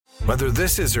Whether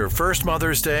this is her first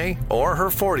Mother's Day or her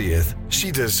 40th, she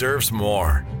deserves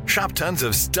more. Shop tons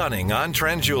of stunning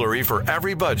on-trend jewelry for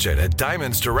every budget at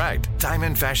Diamonds Direct.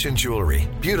 Diamond fashion jewelry,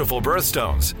 beautiful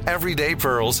birthstones, everyday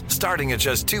pearls starting at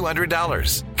just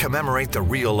 $200. Commemorate the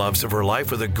real loves of her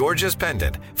life with a gorgeous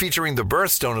pendant featuring the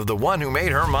birthstone of the one who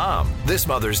made her mom. This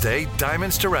Mother's Day,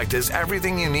 Diamonds Direct is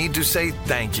everything you need to say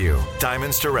thank you.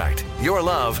 Diamonds Direct. Your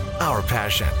love, our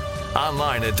passion.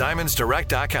 Online at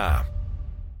diamondsdirect.com.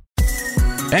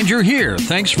 And you're here.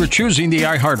 Thanks for choosing the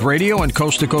iHeartRadio and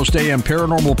Coast to Coast AM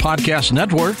Paranormal Podcast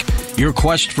Network. Your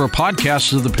quest for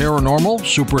podcasts of the paranormal,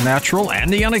 supernatural,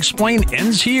 and the unexplained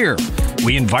ends here.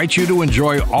 We invite you to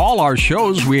enjoy all our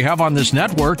shows we have on this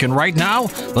network. And right now,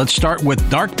 let's start with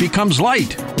Dark Becomes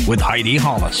Light with Heidi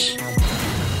Hollis.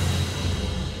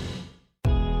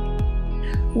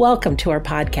 Welcome to our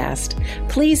podcast.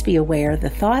 Please be aware the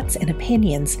thoughts and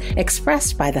opinions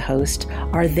expressed by the host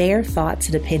are their thoughts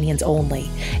and opinions only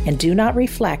and do not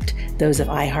reflect those of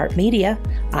iHeartMedia,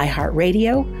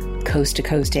 iHeartRadio, Coast to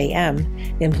Coast AM,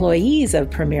 employees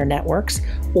of Premier Networks,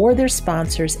 or their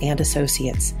sponsors and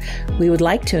associates. We would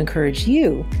like to encourage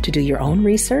you to do your own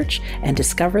research and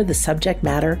discover the subject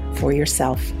matter for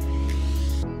yourself.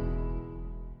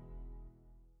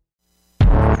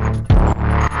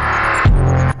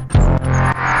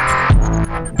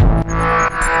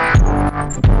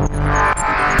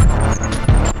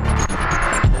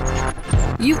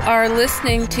 You are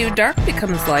listening to Dark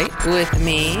Becomes Light with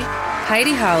me,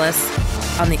 Heidi Hollis,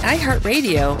 on the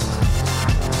iHeartRadio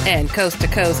and Coast to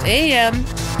Coast AM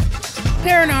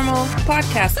Paranormal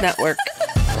Podcast Network.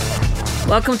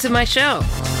 Welcome to my show.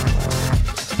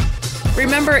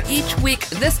 Remember, each week,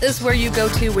 this is where you go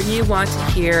to when you want to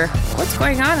hear what's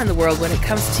going on in the world when it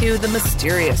comes to the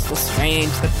mysterious, the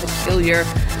strange, the peculiar,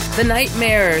 the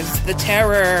nightmares, the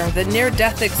terror, the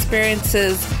near-death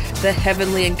experiences, the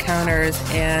heavenly encounters,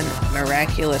 and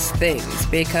miraculous things,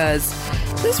 because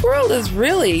this world is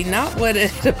really not what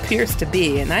it appears to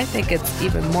be, and I think it's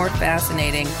even more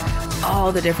fascinating,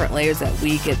 all the different layers that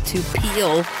we get to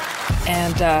peel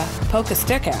and poke a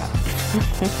stick at.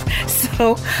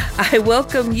 So I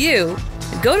welcome you.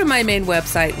 Go to my main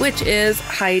website, which is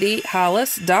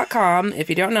HeidiHollis.com. If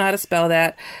you don't know how to spell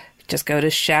that, just go to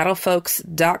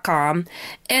shadowfolks.com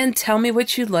and tell me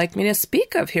what you'd like me to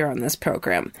speak of here on this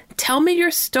program. Tell me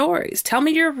your stories. Tell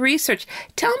me your research.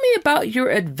 Tell me about your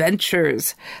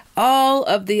adventures. All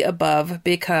of the above,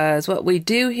 because what we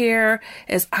do here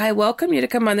is I welcome you to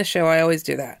come on the show. I always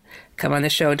do that. Come on the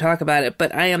show and talk about it.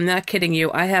 But I am not kidding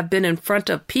you. I have been in front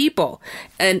of people,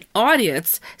 an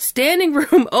audience, standing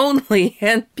room only,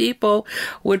 and people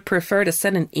would prefer to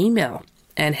send an email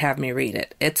and have me read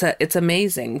it. It's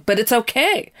amazing, but it's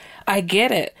okay. I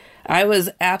get it. I was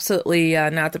absolutely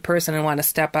not the person who want to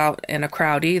step out in a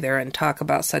crowd either and talk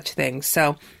about such things.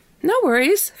 So no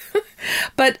worries.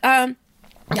 But I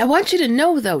want you to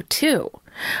know, though, too,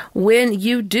 when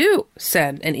you do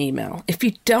send an email, if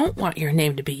you don't want your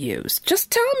name to be used, just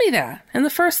tell me that in the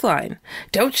first line.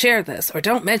 Don't share this, or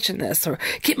don't mention this, or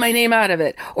keep my name out of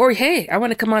it, or hey, I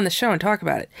want to come on the show and talk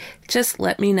about it. Just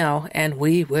let me know, and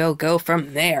we will go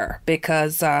from there,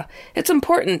 because it's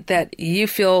important that you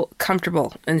feel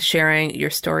comfortable in sharing your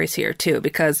stories here too,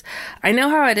 because I know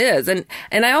how it is, and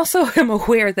I also am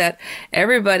aware that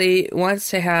everybody wants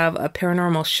to have a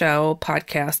paranormal show,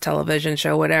 podcast, television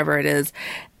show, whatever it is.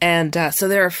 And so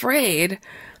they're afraid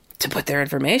to put their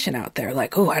information out there.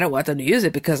 Like, oh, I don't want them to use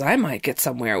it because I might get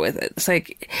somewhere with it. It's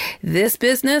like, this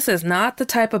business is not the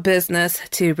type of business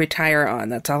to retire on.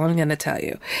 That's all I'm going to tell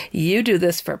you. You do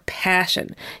this for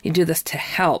passion. You do this to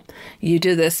help. You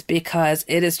do this because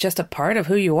it is just a part of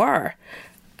who you are.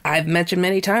 I've mentioned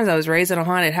many times I was raised in a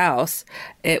haunted house.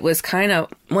 It was kind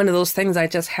of one of those things I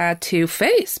just had to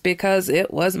face because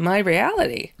it was my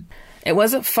reality. It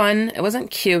wasn't fun. It wasn't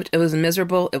cute. It was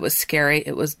miserable. It was scary.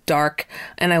 It was dark.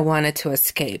 And I wanted to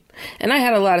escape. And I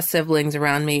had a lot of siblings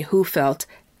around me who felt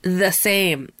the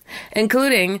same,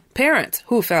 including parents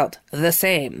who felt the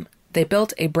same. They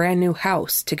built a brand new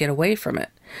house to get away from it.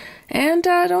 And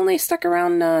it only stuck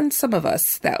around on some of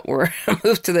us that were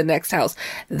moved to the next house.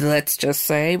 Let's just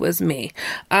say it was me.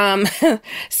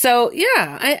 So,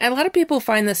 yeah, a lot of people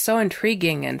find this so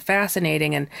intriguing and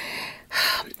fascinating, and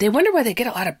they wonder why they get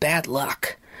a lot of bad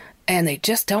luck, and they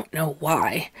just don't know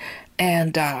why.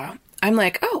 And I'm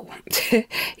like, oh,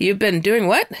 you've been doing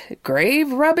what?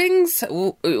 Grave rubbings?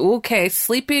 Okay,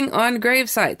 sleeping on grave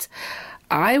sites.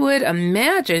 I would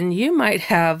imagine you might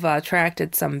have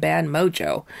attracted some bad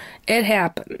mojo. It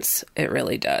happens. It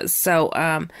really does. So,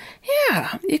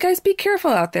 yeah, you guys be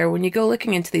careful out there when you go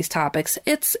looking into these topics.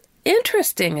 It's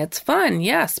interesting. It's fun,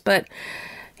 yes, but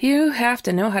you have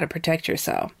to know how to protect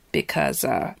yourself, because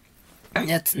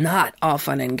it's not all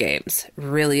fun and games. It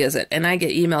really isn't. And I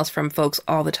get emails from folks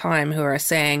all the time who are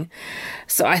saying,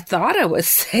 so I thought I was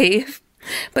safe,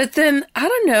 but then, I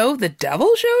don't know, the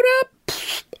devil showed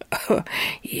up?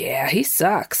 Yeah, he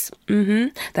sucks.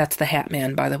 That's the Hat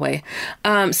Man, by the way.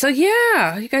 So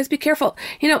yeah, you guys be careful.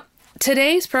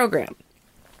 Today's program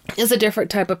is a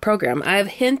different type of program. I've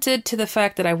hinted to the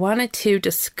fact that I wanted to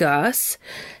discuss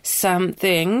some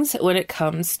things when it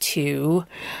comes to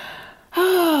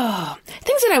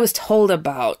things that I was told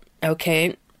about,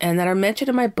 okay, and that are mentioned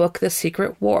in my book, The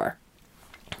Secret War,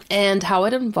 and how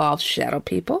it involves shadow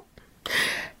people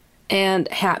and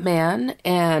Hat Man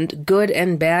and good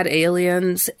and bad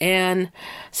aliens and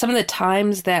some of the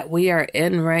times that we are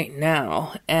in right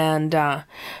now. And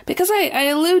because I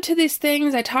allude to these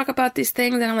things, I talk about these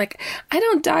things, and I'm like, I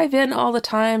don't dive in all the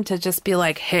time to just be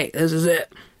like, hey, this is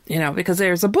it, because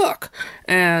there's a book,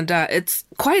 and it's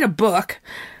quite a book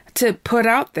to put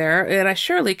out there, and I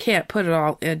surely can't put it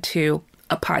all into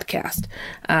a podcast.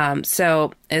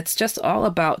 So it's just all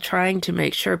about trying to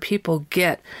make sure people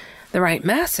get the right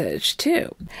message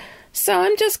too. So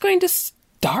I'm just going to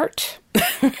start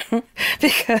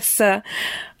because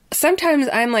sometimes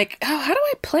I'm like, oh, how do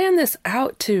I plan this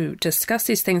out to discuss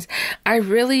these things? I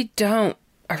really don't.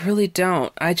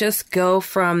 I just go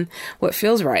from what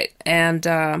feels right. And,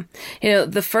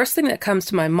 the first thing that comes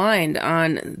to my mind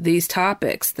on these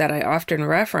topics that I often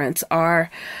reference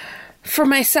are, for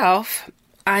myself,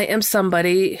 I am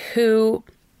somebody who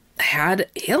had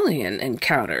alien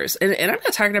encounters. And I'm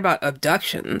not talking about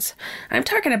abductions. I'm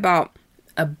talking about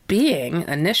a being,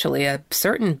 initially, a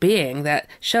certain being that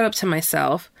showed up to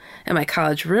myself and my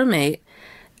college roommate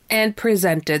and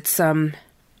presented some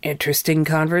interesting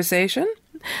conversation.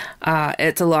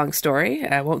 It's a long story.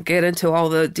 I won't get into all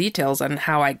the details on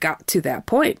how I got to that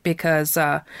point, because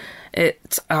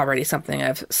it's already something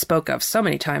I've spoke of so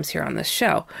many times here on this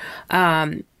show.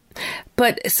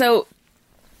 But so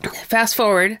fast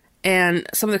forward, and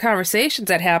some of the conversations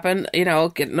that happen,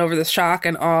 getting over the shock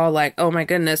and all, like, oh my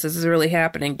goodness, this is really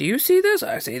happening. Do you see this?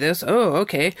 I see this. Oh,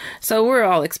 okay. So we're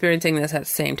all experiencing this at the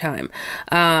same time.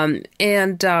 And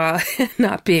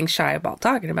not being shy about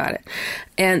talking about it.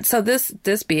 And so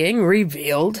this being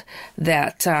revealed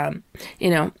that,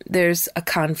 there's a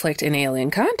conflict in alien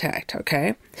contact,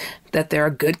 okay? That there are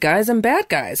good guys and bad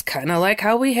guys, kind of like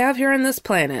how we have here on this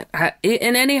planet.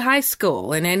 In any high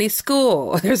school, in any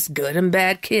school, there's good and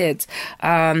bad kids.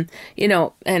 And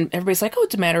everybody's like, oh,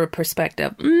 it's a matter of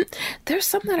perspective. There's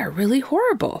some that are really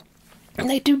horrible. And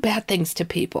they do bad things to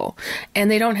people, and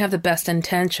they don't have the best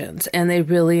intentions, and they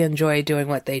really enjoy doing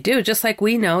what they do. Just like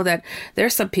we know that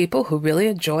there's some people who really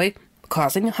enjoy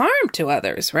causing harm to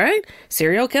others, right?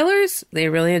 Serial killers, they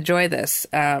really enjoy this.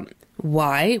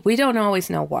 Why? We don't always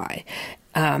know why,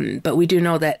 but we do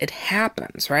know that it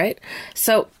happens, right?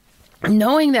 So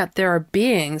knowing that there are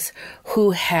beings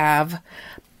who have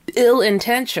ill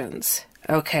intentions,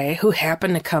 okay, who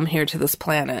happen to come here to this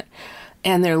planet,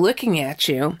 and they're looking at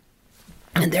you,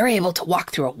 and they're able to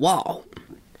walk through a wall,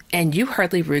 and you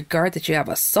hardly regard that you have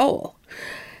a soul.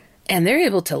 And they're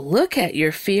able to look at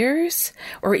your fears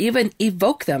or even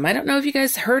evoke them. I don't know if you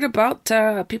guys heard about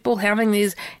people having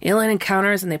these alien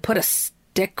encounters, and they put a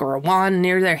stick or a wand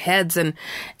near their heads, and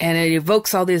it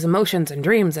evokes all these emotions and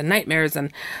dreams and nightmares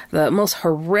and the most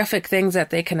horrific things that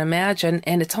they can imagine.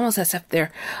 And it's almost as if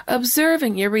they're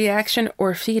observing your reaction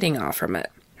or feeding off from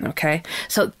it. Okay?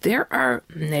 So there are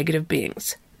negative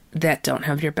beings that don't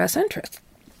have your best interest.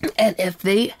 And if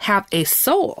they have a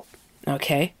soul,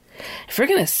 okay, if we're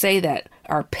going to say that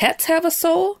our pets have a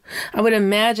soul, I would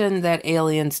imagine that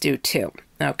aliens do too,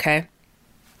 okay?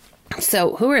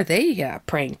 So who are they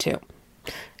praying to,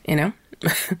 do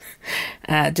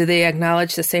they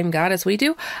acknowledge the same God as we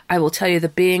do? I will tell you, the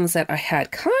beings that I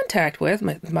had contact with,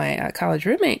 my college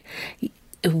roommate,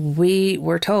 we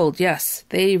were told, yes,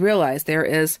 they realize there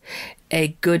is a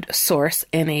good source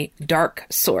and a dark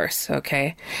source,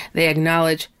 okay? They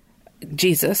acknowledge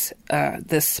Jesus,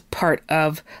 this part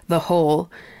of the whole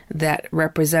that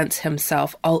represents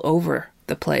himself all over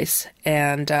the place,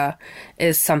 and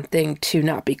is something to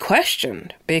not be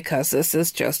questioned, because this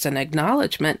is just an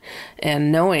acknowledgement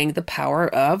and knowing the power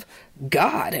of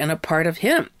God and a part of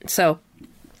him. So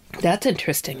that's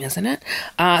interesting, isn't it?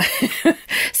 And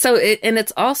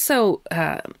it's also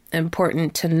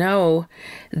important to know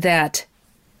that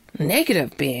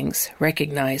negative beings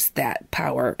recognize that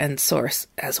power and source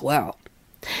as well.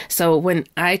 So when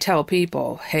I tell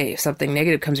people, hey, if something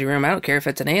negative comes in your room, I don't care if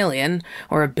it's an alien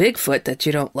or a Bigfoot that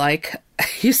you don't like,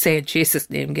 you say in Jesus'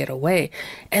 name, get away.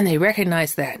 And they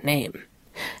recognize that name.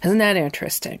 Isn't that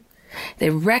interesting? They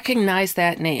recognize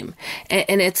that name.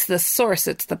 And it's the source,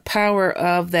 it's the power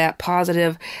of that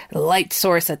positive light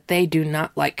source that they do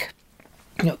not like.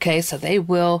 Okay, so they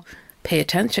will pay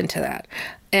attention to that.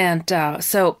 And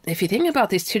so if you think about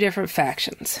these two different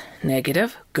factions,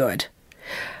 negative, good,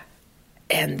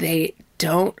 and they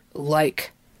don't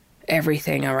like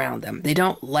everything around them. They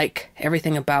don't like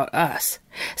everything about us.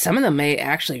 Some of them may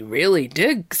actually really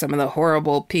dig some of the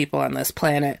horrible people on this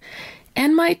planet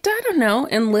and might, I don't know,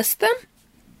 enlist them,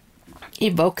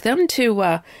 evoke them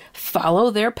to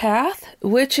follow their path,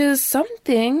 which is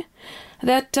something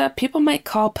that people might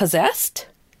call possessed.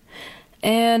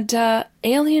 And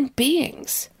alien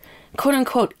beings,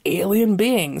 quote-unquote alien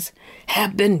beings,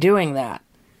 have been doing that.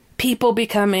 People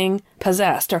becoming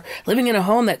possessed or living in a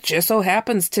home that just so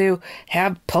happens to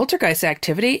have poltergeist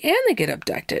activity, and they get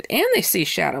abducted, and they see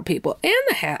shadow people, and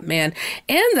the Hat Man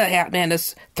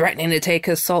is threatening to take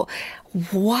his soul.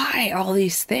 Why all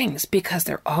these things? Because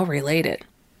they're all related.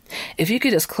 If you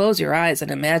could just close your eyes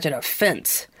and imagine a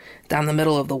fence down the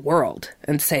middle of the world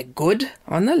and say good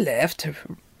on the left,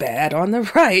 bad on the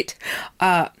right,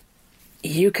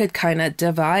 you could kind of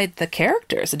divide the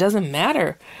characters. It doesn't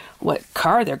matter what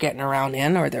car they're getting around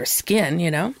in or their skin, you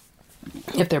know.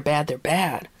 If they're bad, they're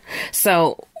bad.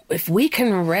 So if we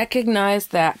can recognize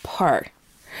that part,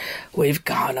 we've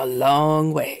gone a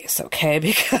long ways, okay?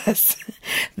 Because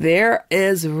there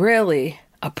is really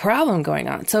a problem going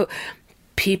on. So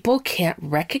people can't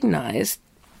recognize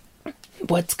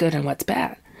what's good and what's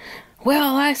bad.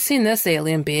 Well, I've seen this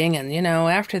alien being, and, you know,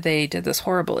 after they did this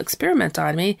horrible experiment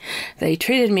on me, they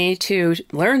treated me to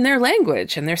learn their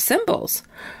language and their symbols.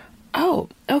 Oh,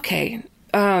 okay.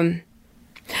 I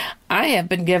have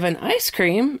been given ice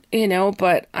cream, you know,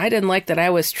 but I didn't like that I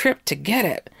was tripped to get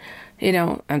it. You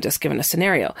know, I'm just giving a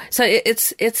scenario. So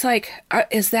it's like,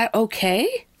 is that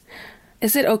okay?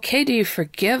 Is it okay? Do you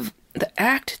forgive the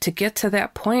act to get to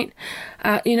that point?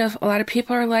 You know, a lot of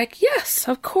people are like, yes,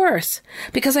 of course,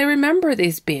 because I remember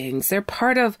these beings. They're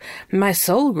part of my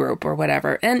soul group or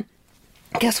whatever. And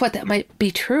guess what? That might be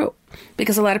true,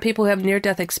 because a lot of people who have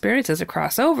near-death experiences or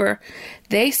cross over,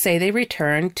 they say they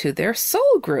return to their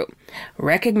soul group.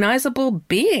 Recognizable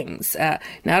beings,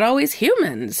 not always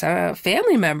humans,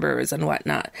 family members and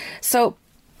whatnot. So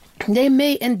they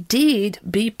may indeed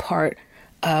be part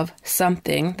of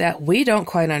something that we don't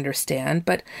quite understand,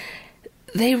 but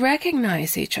they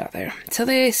recognize each other. So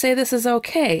they say this is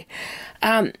okay.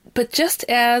 But just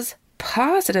as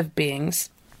positive beings,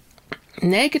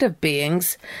 negative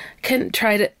beings can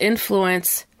try to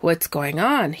influence what's going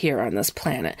on here on this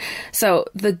planet. So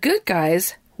the good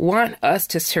guys want us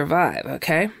to survive,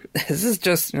 okay? This is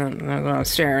just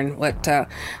sharing what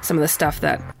some of the stuff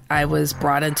that I was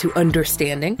brought into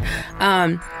understanding.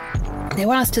 They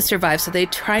want us to survive, so they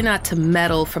try not to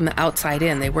meddle from the outside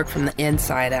in. They work from the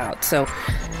inside out. So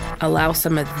allow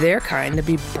some of their kind to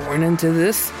be born into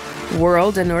this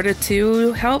world in order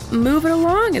to help move it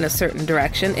along in a certain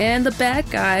direction. And the bad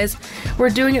guys were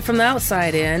doing it from the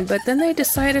outside in, but then they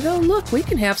decided, oh, look, we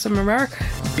can have some of our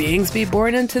beings be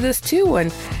born into this too.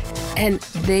 And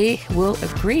they will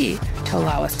agree to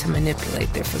allow us to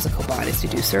manipulate their physical bodies to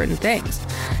do certain things.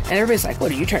 And everybody's like,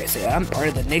 what are you trying to say? I'm part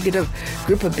of the negative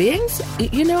group of beings?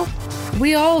 You know,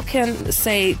 we all can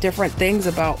say different things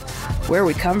about where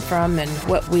we come from and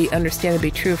what we understand to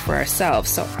be true for ourselves.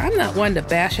 So I'm not one to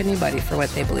bash anybody for what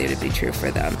they believe to be true for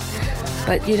them.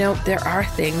 But, you know, there are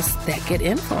things that get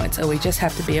influenced, so we just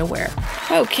have to be aware.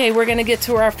 Okay, we're going to get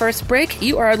to our first break.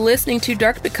 You are listening to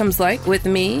Dark Becomes Light with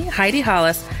me, Heidi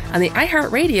Hollis, on the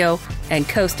iHeartRadio and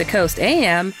Coast to Coast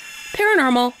AM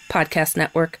Paranormal Podcast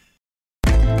Network.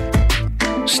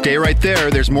 Stay right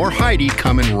there. There's more Heidi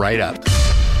coming right up.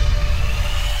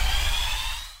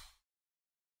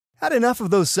 Had enough of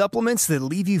those supplements that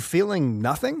leave you feeling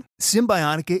nothing?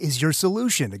 Symbiotica is your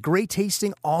solution to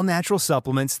great-tasting, all-natural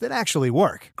supplements that actually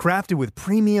work. Crafted with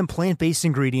premium plant-based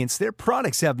ingredients, their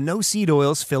products have no seed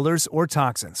oils, fillers, or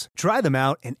toxins. Try them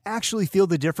out and actually feel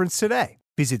the difference today.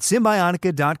 Visit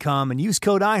Symbiotica.com and use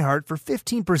code IHEART for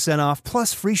 15% off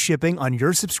plus free shipping on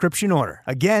your subscription order.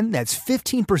 Again, that's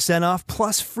 15% off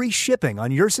plus free shipping on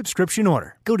your subscription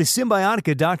order. Go to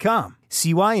Symbiotica.com,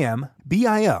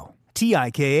 CYMBIOTIKA.com.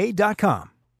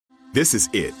 This is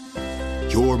it.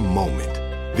 Your moment.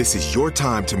 This is your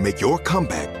time to make your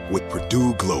comeback with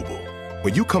Purdue Global.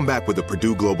 When you come back with a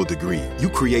Purdue Global degree, you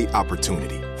create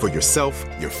opportunity for yourself,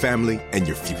 your family, and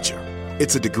your future.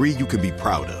 It's a degree you can be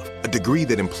proud of, a degree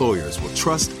that employers will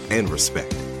trust and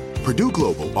respect. Purdue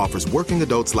Global offers working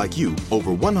adults like you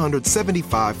over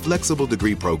 175 flexible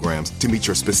degree programs to meet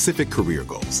your specific career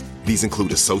goals. These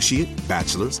include associate,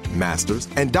 bachelor's, master's,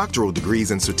 and doctoral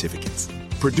degrees and certificates.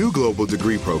 Purdue Global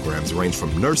degree programs range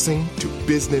from nursing to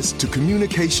business to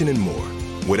communication and more.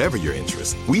 Whatever your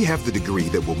interest, we have the degree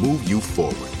that will move you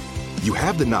forward. You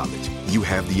have the knowledge, you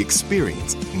have the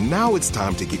experience. Now it's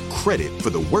time to get credit for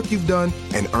the work you've done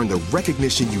and earn the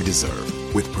recognition you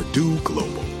deserve with Purdue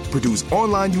Global, Purdue's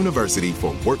online university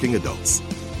for working adults.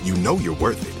 You know you're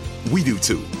worth it. We do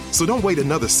too. So don't wait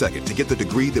another second to get the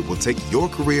degree that will take your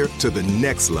career to the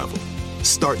next level.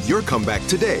 Start your comeback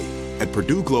today at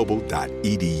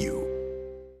purdueglobal.edu.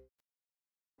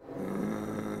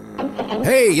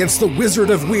 Hey, it's the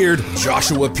Wizard of Weird,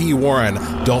 Joshua P. Warren.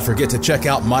 Don't forget to check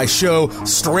out my show,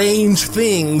 Strange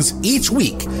Things, each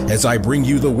week as I bring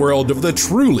you the world of the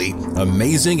truly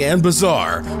amazing and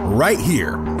bizarre right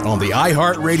here on the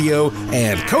iHeartRadio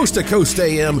and Coast to Coast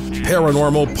AM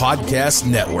Paranormal Podcast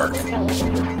Network.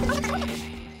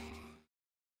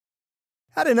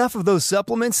 Had enough of those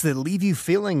supplements that leave you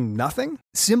feeling nothing?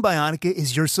 Symbiotica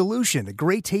is your solution to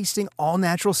great-tasting,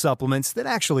 all-natural supplements that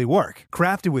actually work.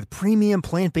 Crafted with premium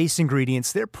plant-based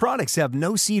ingredients, their products have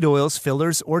no seed oils,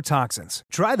 fillers, or toxins.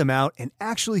 Try them out and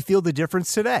actually feel the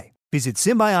difference today. Visit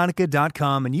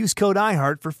Symbiotica.com and use code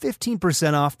IHEART for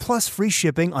 15% off plus free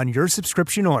shipping on your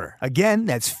subscription order. Again,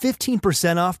 that's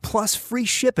 15% off plus free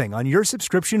shipping on your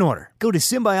subscription order. Go to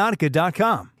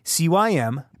Symbiotica.com,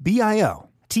 Symbiotika.com.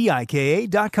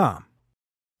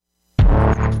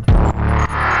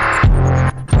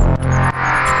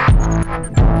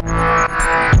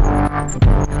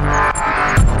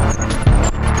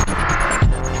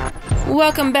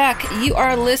 Welcome back. You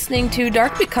are listening to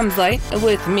Dark Becomes Light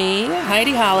with me,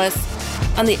 Heidi Hollis,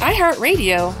 on the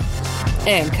iHeartRadio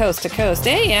and Coast to Coast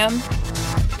AM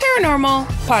Paranormal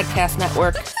Podcast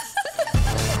Network.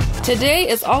 Today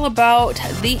is all about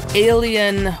the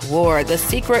alien war, the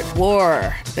secret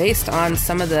war, based on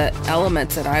some of the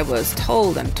elements that I was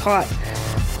told and taught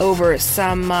over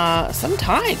some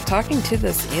time, talking to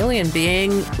this alien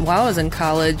being while I was in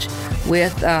college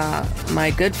with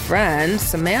my good friend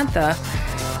Samantha.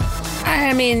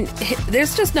 I mean,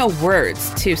 there's just no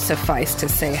words to suffice to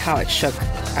say how it shook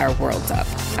our worlds up.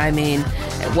 I mean,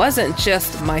 it wasn't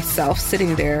just myself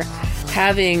sitting there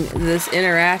having this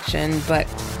interaction, but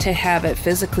to have it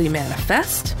physically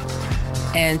manifest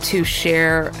and to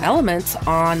share elements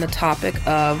on the topic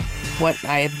of what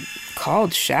I have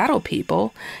called shadow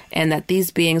people, and that these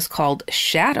beings called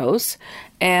shadows,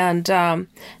 and then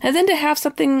to have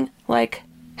something like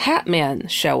Hat Man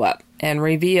show up and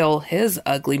reveal his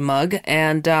ugly mug,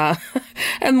 and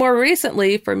and more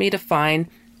recently for me to find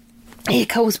he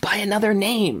goes by another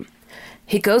name.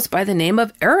 He goes by the name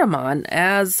of Ahriman,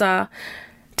 as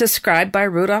described by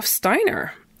Rudolf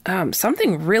Steiner.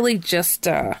 Something really just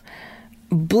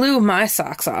blew my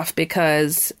socks off,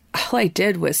 because all I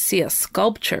did was see a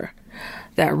sculpture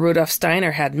that Rudolf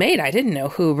Steiner had made. I didn't know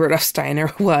who Rudolf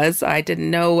Steiner was. I didn't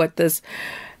know what this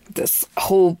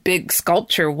whole big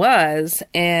sculpture was.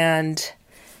 And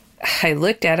I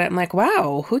looked at it, I'm like,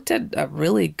 wow, who did a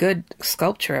really good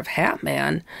sculpture of Hat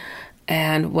Man?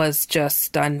 And was just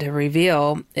stunned to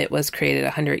reveal it was created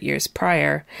 100 years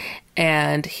prior.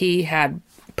 And he had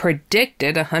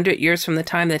predicted 100 years from the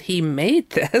time that he made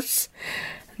this,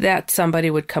 that somebody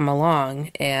would come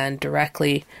along and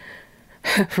directly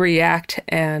react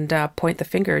and point the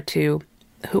finger to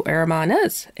who Ahriman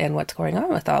is and what's going on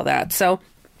with all that. So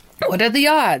what are the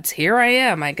odds? Here I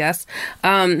am, I guess.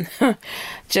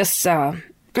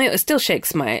 It still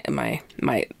shakes my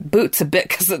boots a bit,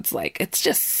 because it's like, it's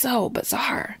just so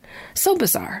bizarre. So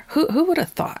bizarre. Who would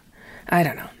have thought? I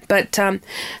don't know. But,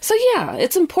 so yeah,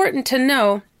 it's important to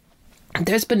know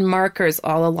there's been markers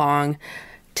all along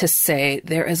to say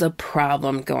there is a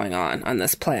problem going on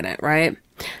this planet, right?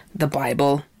 The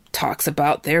Bible talks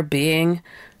about there being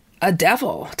a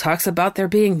devil, talks about there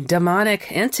being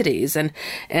demonic entities, and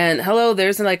hello,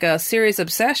 there's like a serious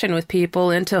obsession with people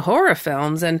into horror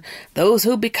films and those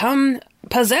who become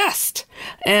possessed.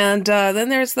 And then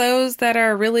there's those that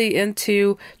are really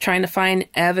into trying to find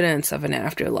evidence of an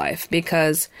afterlife,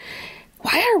 because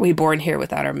why are we born here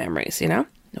without our memories, you know?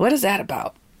 What is that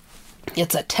about?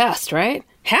 It's a test, right?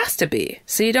 Has to be,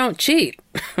 so you don't cheat.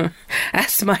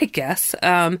 That's my guess.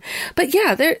 But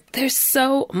yeah, there's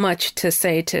so much to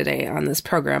say today on this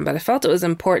program, but I felt it was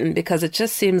important because it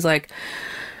just seems like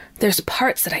there's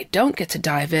parts that I don't get to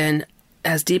dive in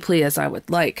as deeply as I would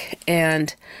like.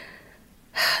 And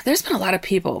there's been a lot of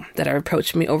people that have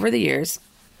approached me over the years.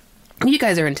 You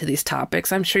guys are into these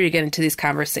topics. I'm sure you get into these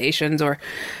conversations, or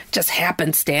just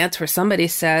happenstance where somebody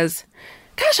says,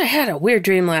 gosh, I had a weird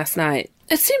dream last night.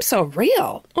 It seems so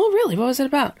real. Oh, really? What was it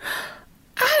about?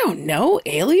 I don't know.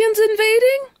 Aliens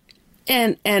invading?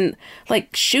 and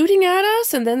like shooting at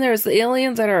us. And then there's the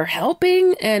aliens that are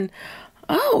helping. And,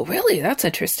 oh, really? That's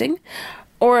interesting.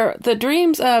 Or the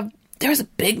dreams of there was a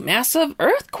big, massive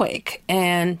earthquake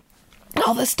and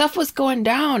all this stuff was going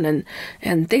down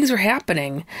and things were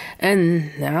happening.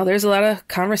 And now there's a lot of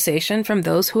conversation from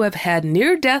those who have had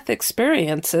near-death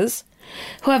experiences,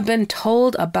 who have been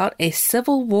told about a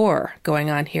civil war going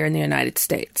on here in the United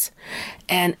States.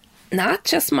 And not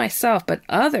just myself, but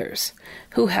others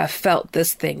who have felt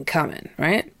this thing coming,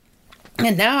 right?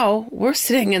 And now we're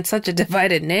sitting in such a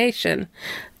divided nation,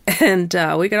 and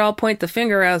we could all point the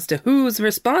finger as to who's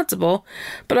responsible,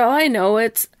 but all I know,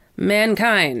 it's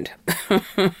mankind.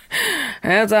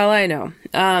 That's all I know.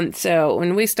 So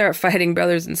when we start fighting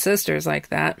brothers and sisters like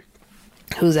that,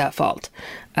 who's at fault?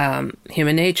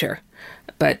 Human nature.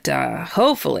 But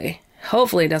hopefully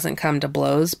it doesn't come to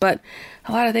blows. But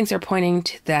a lot of things are pointing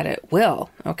to that it will,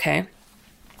 okay?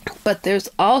 But there's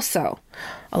also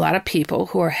a lot of people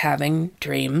who are having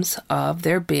dreams of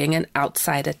there being an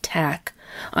outside attack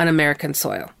on American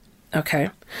soil, okay?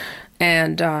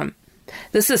 And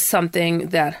this is something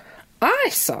that I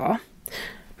saw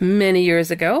many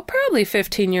years ago, probably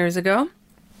 15 years ago.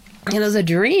 It was a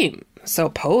dream,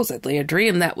 supposedly a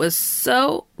dream that was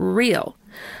so real.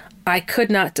 I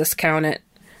could not discount it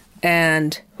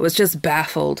and was just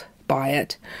baffled by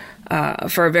it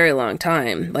for a very long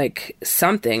time. Like,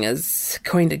 something is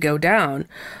going to go down.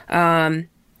 And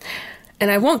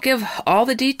I won't give all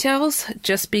the details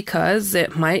just because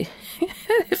it might,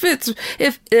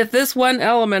 if this one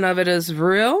element of it is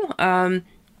real,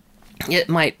 it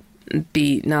might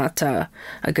be not a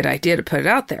good idea to put it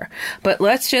out there. But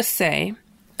let's just say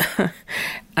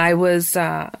I was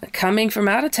coming from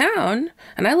out of town,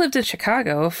 and I lived in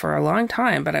Chicago for a long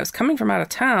time, but I was coming from out of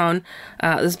town.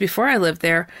 This is before I lived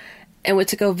there, and went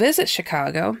to go visit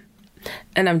Chicago.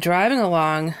 And I'm driving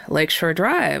along Lakeshore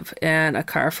Drive in a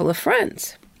car full of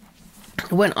friends,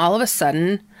 when all of a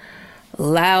sudden,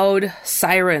 loud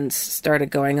sirens started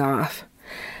going off.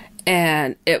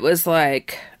 And it was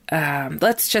like,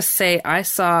 let's just say I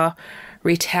saw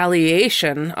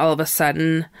retaliation all of a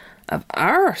sudden of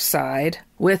our side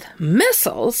with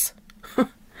missiles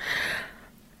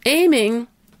aiming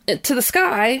to the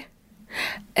sky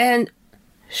and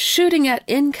shooting at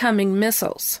incoming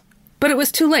missiles. But it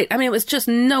was too late. I mean, it was just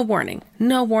no warning.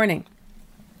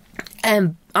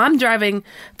 And I'm driving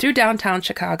through downtown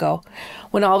Chicago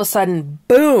when all of a sudden,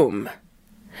 boom.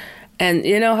 And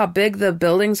you know how big the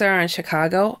buildings are in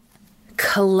Chicago?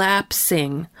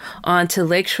 Collapsing onto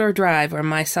Lakeshore Drive, where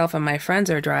myself and my friends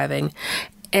are driving,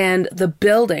 and the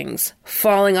buildings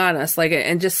falling on us, like,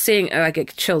 and just seeing, I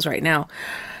get chills right now,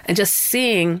 and just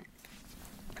seeing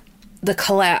the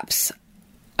collapse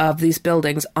of these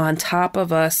buildings on top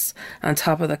of us, on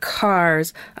top of the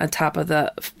cars, on top of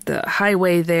the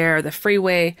highway there, the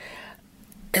freeway.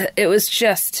 It was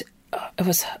just, it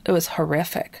was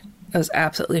horrific. It was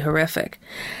absolutely horrific.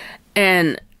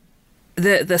 And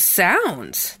the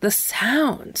sounds,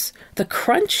 the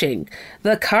crunching,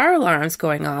 the car alarms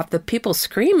going off, the people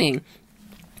screaming,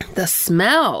 the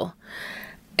smell,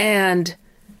 and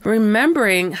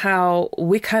remembering how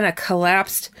we kind of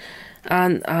collapsed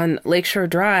on Lakeshore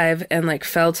Drive and like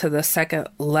fell to the second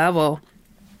level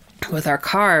with our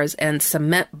cars, and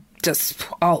cement just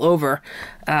all over,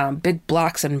 big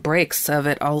blocks and breaks of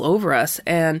it all over us,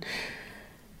 and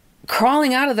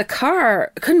crawling out of the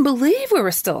car, couldn't believe we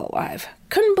were still alive.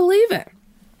 Couldn't believe it.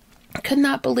 Could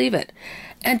not believe it.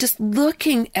 And just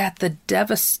looking at the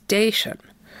devastation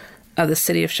of the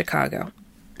city of Chicago,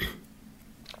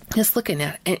 just looking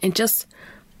at it, and just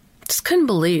couldn't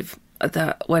believe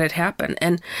what had happened,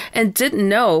 and didn't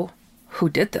know who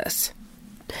did this,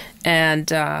 and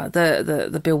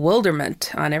the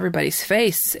bewilderment on everybody's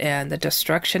face, and the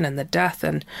destruction and the death,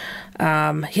 and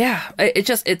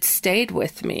it stayed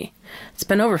with me. It's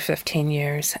been over 15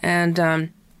 years,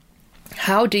 and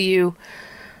how do you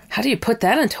put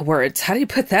that into words? How do you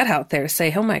put that out there?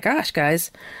 Say, oh my gosh,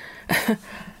 guys,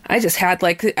 I just had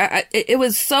it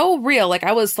was so real. Like,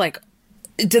 I was like,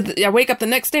 I wake up the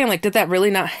next day, I'm like, did that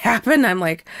really not happen? I'm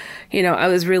like, I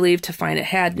was relieved to find it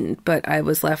hadn't, but I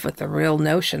was left with the real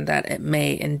notion that it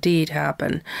may indeed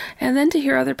happen. And then to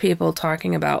hear other people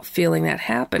talking about feeling that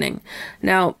happening.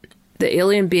 Now, the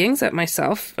alien beings that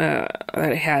myself that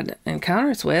I had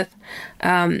encounters with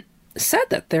said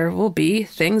that there will be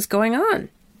things going on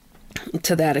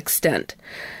to that extent.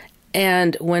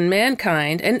 And when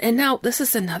mankind, and now this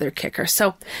is another kicker.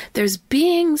 So there's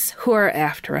beings who are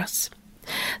after us.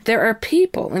 There are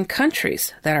people in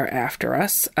countries that are after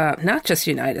us, not just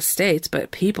United States, but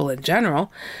people in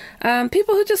general,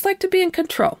 people who just like to be in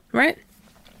control, right?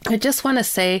 I just want to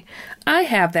say I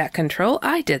have that control.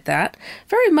 I did that.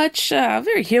 Very much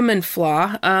very human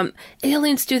flaw.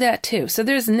 Aliens do that too. So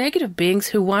there's negative beings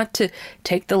who want to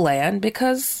take the land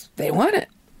because they want it.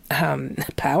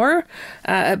 Power,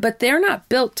 but they're not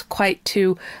built quite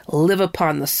to live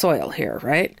upon the soil here,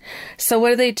 right? So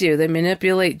what do? They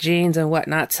manipulate genes and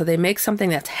whatnot, so they make something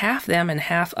that's half them and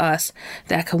half us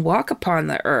that can walk upon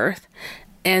the earth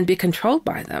and be controlled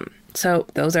by them. So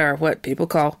those are what people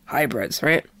call hybrids,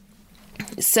 right?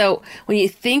 So when you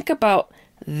think about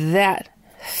that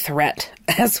threat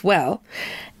as well,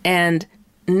 and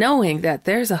knowing that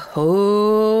there's a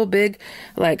whole big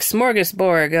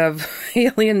smorgasbord of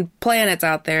alien planets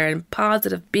out there and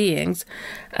positive beings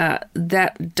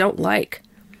that don't like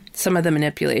some of the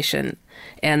manipulation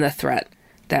and the threat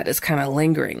that is kind of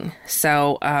lingering.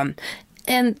 So,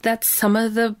 and that some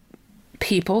of the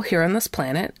people here on this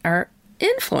planet are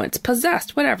influenced,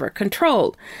 possessed, whatever,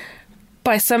 controlled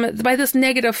by this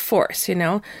negative force,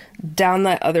 down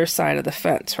that other side of the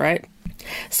fence, right?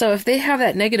 So if they have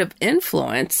that negative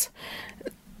influence,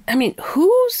 I mean,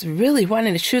 who's really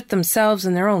wanting to shoot themselves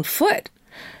in their own foot?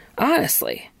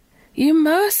 Honestly, you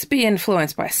must be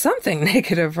influenced by something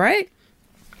negative, right?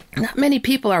 Not many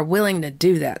people are willing to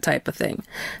do that type of thing.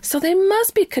 So they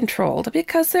must be controlled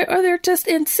because they're just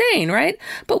insane, right?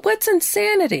 But what's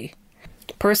insanity?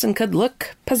 A person could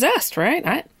look possessed, right?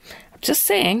 I'm just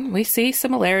saying, we see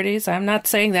similarities. I'm not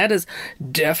saying that is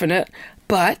definite,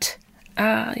 but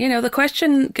the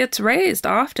question gets raised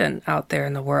often out there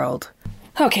in the world.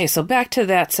 Okay, so back to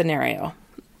that scenario.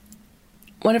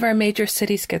 One of our major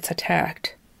cities gets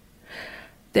attacked.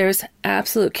 There's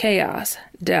absolute chaos,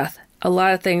 death, a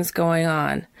lot of things going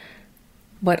on.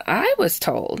 But I was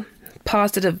told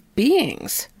positive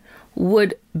beings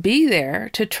would be there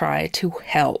to try to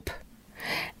help.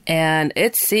 And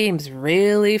it seems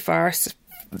really far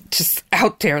just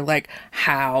out there, like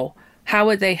how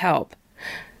would they help?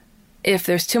 If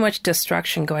there's too much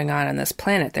destruction going on this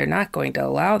planet, they're not going to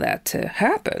allow that to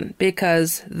happen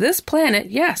because this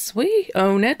planet, yes, we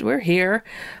own it, we're here,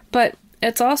 but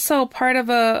it's also part of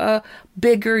a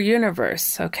bigger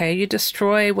universe, okay? You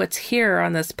destroy what's here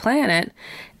on this planet,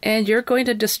 and you're going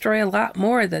to destroy a lot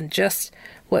more than just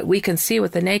what we can see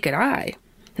with the naked eye.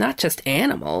 Not just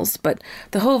animals, but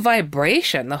the whole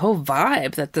vibration, the whole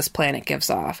vibe that this planet gives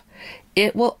off.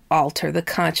 It will alter the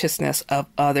consciousness of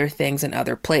other things in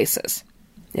other places.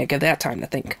 Yeah, give that time to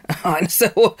think on.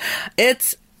 So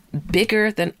it's bigger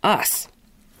than us.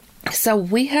 So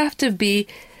we have to be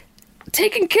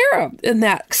taken care of in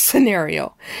that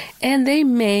scenario. And they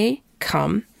may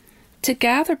come to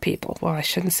gather people. Well, I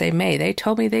shouldn't say may. They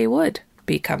told me they would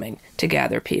be coming to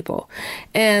gather people.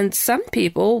 And some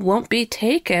people won't be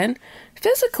taken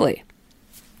physically.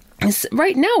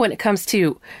 Right now, when it comes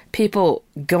to people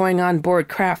going on board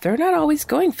craft, they're not always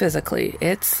going physically.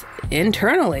 It's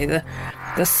internally.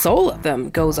 The soul of them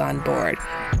goes on board.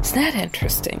 Isn't that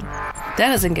interesting? That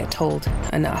doesn't get told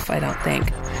enough, I don't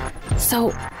think. So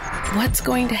what's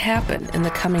going to happen in the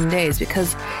coming days?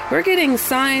 Because we're getting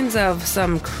signs of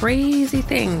some crazy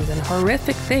things and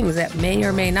horrific things that may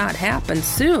or may not happen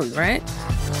soon, right?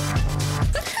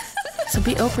 So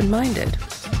be open-minded.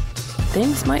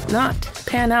 Things might not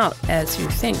pan out as you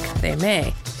think they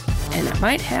may, and it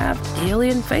might have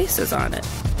alien faces on it.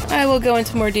 I will go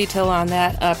into more detail on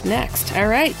that up next. All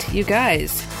right, you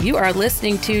guys, you are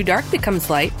listening to Dark Becomes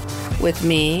Light with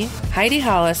me, Heidi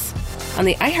Hollis, on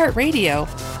the iHeartRadio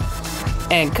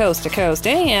and Coast to Coast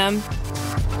AM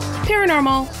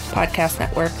Paranormal Podcast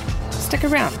Network. Stick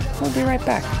around. We'll be right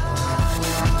back.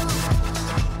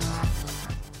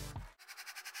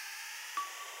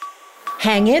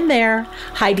 Hang in there.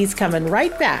 Heidi's coming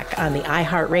right back on the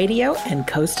iHeartRadio and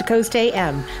Coast to Coast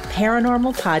AM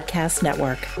Paranormal Podcast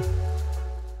Network.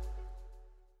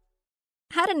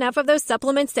 Had enough of those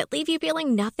supplements that leave you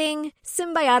feeling nothing?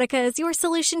 Symbiotica is your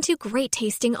solution to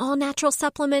great-tasting, all-natural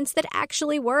supplements that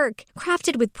actually work.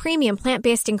 Crafted with premium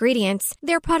plant-based ingredients,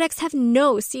 their products have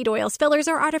no seed oils, fillers,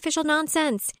 or artificial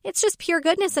nonsense. It's just pure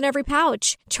goodness in every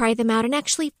pouch. Try them out and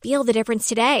actually feel the difference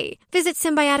today. Visit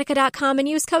Symbiotica.com and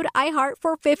use code IHEART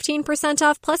for 15%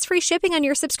 off plus free shipping on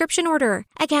your subscription order.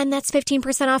 Again, that's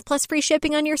 15% off plus free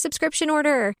shipping on your subscription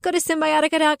order. Go to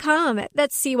Symbiotica.com.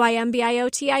 That's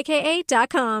Symbiotika.com.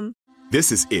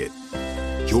 This is it.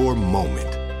 Your moment.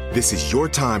 This is your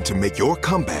time to make your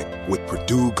comeback with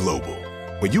Purdue Global.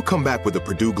 When you come back with a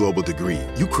Purdue Global degree,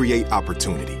 you create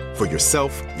opportunity for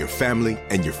yourself, your family,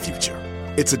 and your future.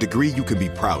 It's a degree you can be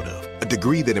proud of, a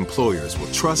degree that employers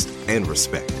will trust and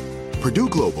respect. Purdue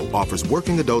Global offers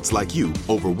working adults like you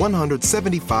over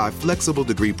 175 flexible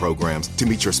degree programs to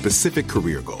meet your specific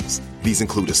career goals. These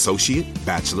include associate,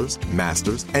 bachelor's,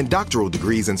 master's, and doctoral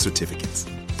degrees and certificates.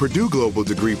 Purdue Global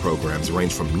degree programs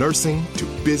range from nursing to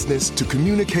business to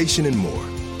communication and more.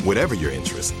 Whatever your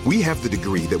interest, we have the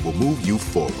degree that will move you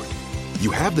forward.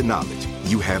 You have the knowledge,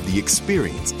 you have the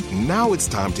experience. Now it's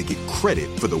time to get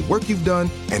credit for the work you've done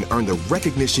and earn the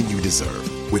recognition you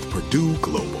deserve with Purdue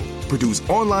Global, Purdue's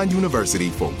online university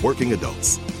for working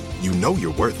adults. You know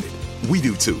you're worth it. We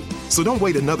do too. So don't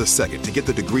wait another second to get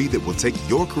the degree that will take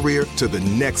your career to the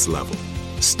next level.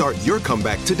 Start your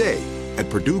comeback today at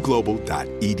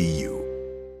purdueglobal.edu.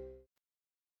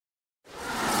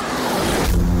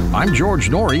 I'm George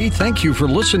Norrie. Thank you for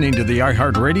listening to the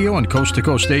iHeartRadio and Coast to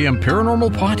Coast AM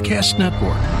Paranormal Podcast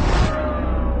Network.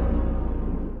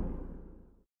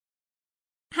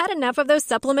 Had enough of those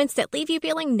supplements that leave you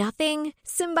feeling nothing?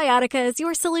 Symbiotica is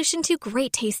your solution to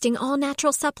great-tasting,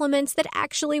 all-natural supplements that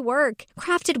actually work.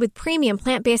 Crafted with premium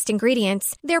plant-based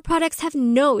ingredients, their products have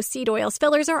no seed oils,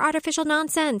 fillers, or artificial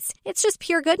nonsense. It's just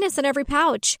pure goodness in every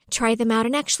pouch. Try them out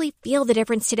and actually feel the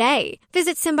difference today.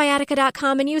 Visit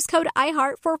Symbiotica.com and use code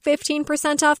IHEART for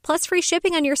 15% off plus free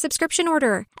shipping on your subscription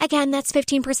order. Again, that's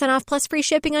 15% off plus free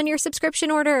shipping on your subscription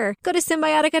order. Go to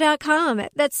Symbiotica.com.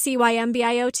 That's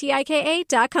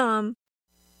CYMBIOTIKA.com.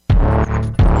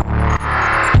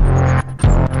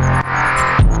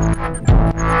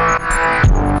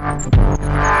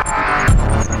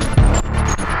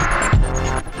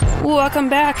 Welcome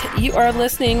back. You are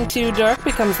listening to Dark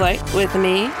Becomes Light with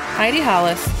me, Heidi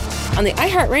Hollis, on the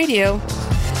iHeartRadio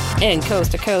and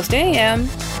Coast to Coast AM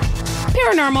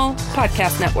Paranormal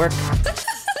Podcast Network.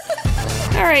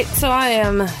 All right, so I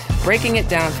am breaking it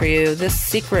down for you. This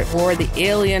secret war, the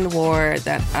alien war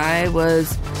that I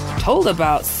was told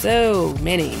about so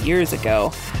many years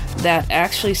ago, that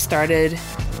actually started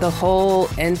the whole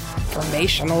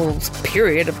informational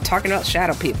period of talking about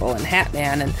shadow people and Hat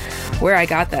Man and where I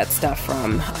got that stuff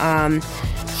from.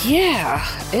 Yeah,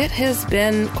 it has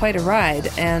been quite a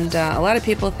ride, and a lot of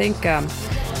people think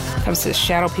comes to the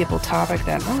shadow people topic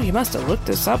that, oh, you must have looked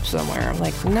this up somewhere. I'm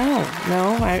like, no,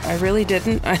 I really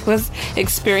didn't. I was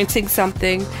experiencing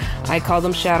something. I call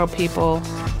them shadow people.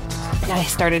 I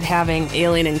started having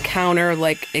alien encounter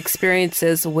like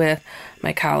experiences with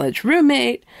my college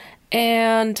roommate,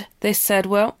 and they said,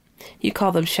 well, you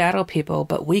call them shadow people,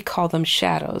 but we call them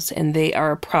shadows, and they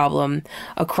are a problem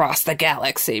across the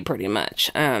galaxy, pretty much.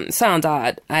 Sounds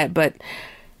odd, but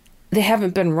they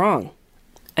haven't been wrong.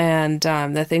 And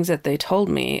the things that they told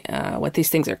me, what these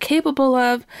things are capable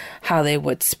of, how they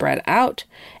would spread out,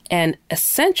 and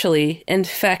essentially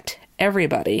infect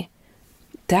everybody,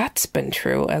 that's been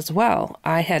true as well.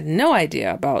 I had no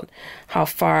idea about how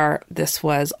far this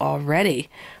was already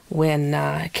when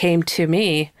it came to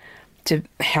me to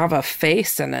have a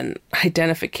face and an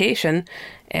identification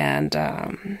and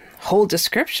whole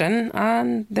description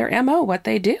on their MO, what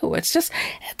they do. It's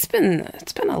been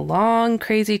a long,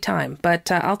 crazy time. But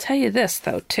I'll tell you this,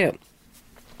 though, too.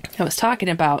 I was talking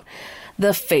about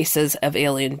the faces of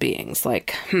alien beings.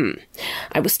 Like,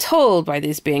 I was told by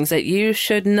these beings that you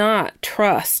should not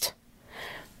trust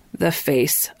the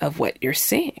face of what you're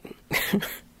seeing.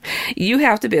 You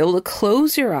have to be able to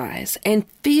close your eyes and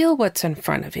feel what's in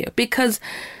front of you, because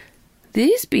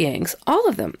these beings, all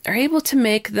of them, are able to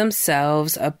make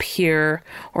themselves appear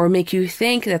or make you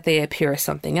think that they appear as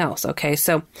something else. Okay,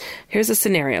 so here's a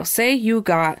scenario. Say you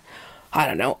got,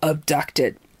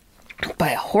 abducted by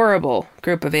a horrible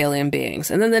group of alien beings,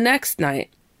 and then the next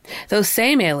night, those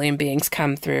same alien beings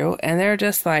come through and they're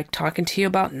just like talking to you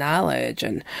about knowledge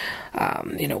and,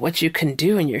 what you can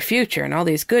do in your future and all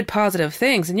these good positive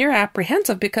things. And you're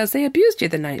apprehensive because they abused you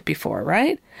the night before,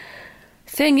 right?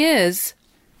 Thing is,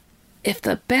 if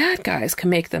the bad guys can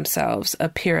make themselves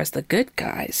appear as the good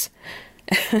guys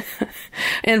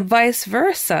and vice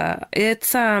versa,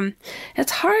 it's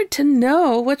hard to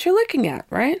know what you're looking at,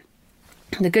 right?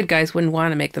 The good guys wouldn't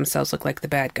want to make themselves look like the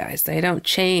bad guys. They don't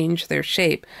change their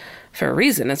shape for a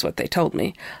reason, is what they told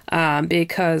me.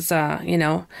 Because,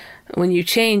 when you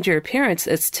change your appearance,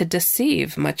 it's to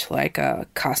deceive, much like a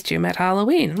costume at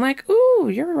Halloween. I'm like, ooh,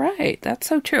 you're right. That's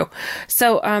so true.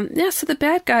 So, so the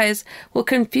bad guys will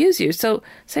confuse you. So,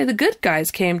 say the good guys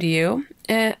came to you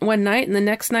one night, and the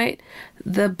next night,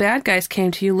 the bad guys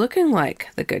came to you looking like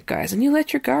the good guys, and you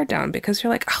let your guard down because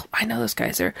you're like, oh, I know those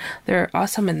guys. They're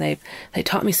awesome, and they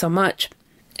taught me so much.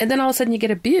 And then all of a sudden you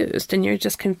get abused, and you're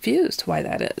just confused why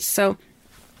that is. So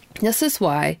this is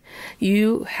why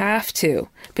you have to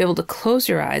be able to close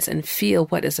your eyes and feel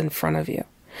what is in front of you.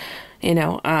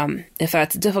 if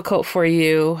that's difficult for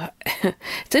you,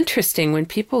 it's interesting when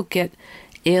people get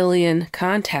alien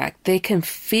contact, they can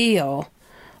feel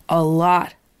a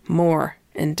lot more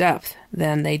in depth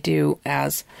than they do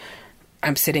as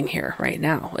I'm sitting here right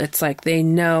now. It's like they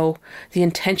know the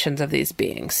intentions of these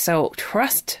beings. So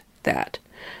trust that,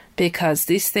 because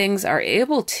these things are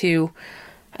able to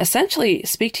essentially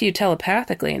speak to you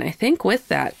telepathically. And I think with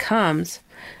that comes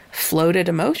floated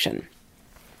emotion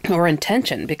or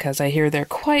intention, because I hear they're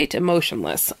quite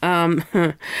emotionless.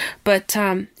 So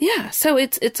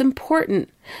it's important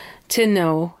to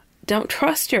know, don't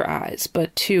trust your eyes,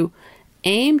 but to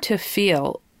aim to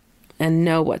feel and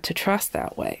know what to trust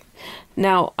that way.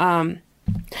 Now,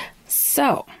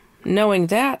 so knowing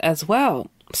that as well,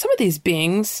 some of these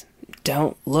beings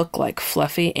don't look like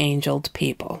fluffy angeled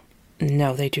people.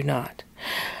 No, they do not.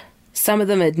 Some of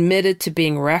them admitted to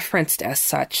being referenced as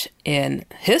such in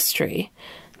history,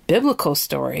 biblical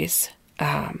stories.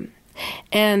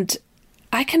 And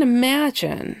I can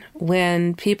imagine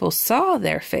when people saw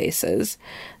their faces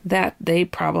that they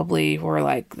probably were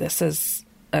like, this is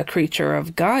a creature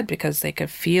of God, because they could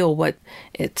feel what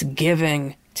it's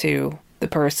giving to the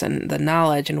person, the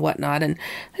knowledge and whatnot. And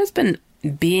there's been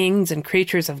beings and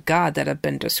creatures of God that have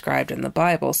been described in the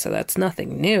Bible, so that's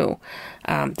nothing new.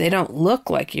 They don't look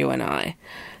like you and I.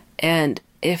 And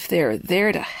if they're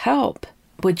there to help,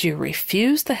 would you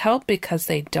refuse the help because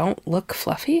they don't look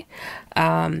fluffy?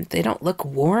 They don't look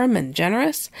warm and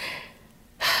generous?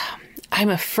 I'm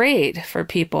afraid for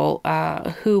people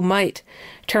who might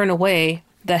turn away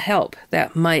the help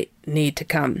that might need to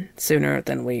come sooner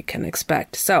than we can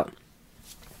expect. So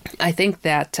I think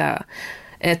that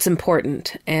it's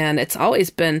important, and it's always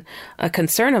been a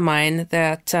concern of mine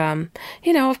that,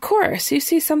 of course, you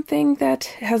see something that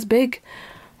has big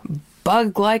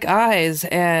bug-like eyes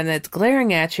and it's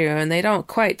glaring at you and they don't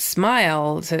quite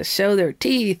smile to show their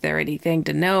teeth or anything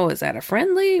to know, is that a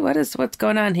friendly? What's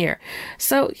going on here?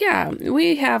 So yeah,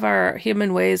 we have our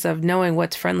human ways of knowing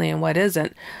what's friendly and what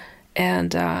isn't.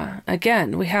 And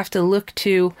again, we have to look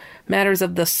to matters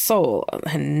of the soul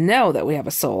and know that we have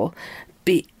a soul,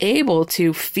 be able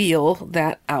to feel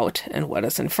that out and what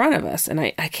is in front of us. And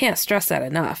I can't stress that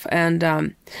enough. And,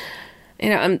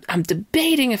 I'm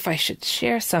debating if I should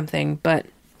share something, but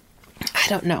I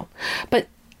don't know. But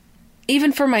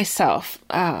even for myself,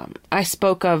 I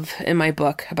spoke of in my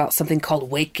book about something called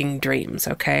waking dreams,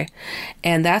 okay?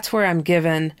 And that's where I'm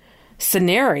given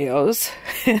scenarios,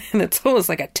 and it's almost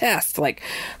like a test, like,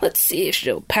 let's see if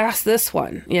she'll pass this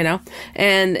one,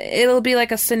 and it'll be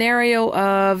like a scenario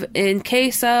of, in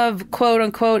case of quote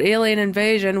unquote alien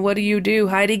invasion, what do you do,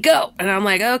 Heidi? Go! And I'm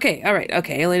like, okay, all right,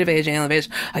 okay, alien invasion,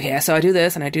 okay, so I do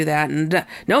this and I do that, and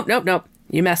nope,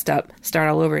 you messed up, start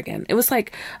all over again. It was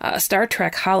like Star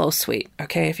Trek Holosuite,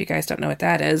 okay, if you guys don't know what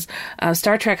that is.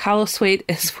 Star Trek Holosuite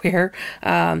is where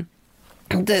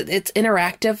it's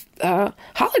interactive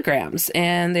holograms,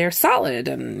 and they're solid,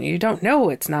 and you don't know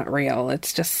it's not real.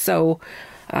 It's just so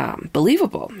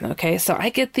believable. Okay, so I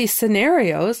get these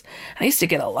scenarios. I used to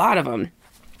get a lot of them.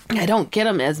 I don't get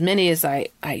them as many as I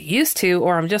used to,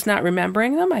 or I'm just not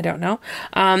remembering them. I don't know.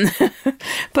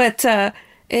 But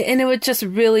it would just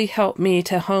really help me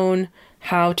to hone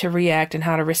how to react and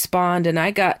how to respond. And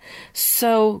I got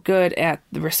so good at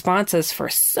the responses for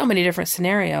so many different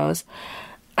scenarios.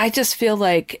 I just feel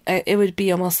like it would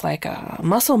be almost like a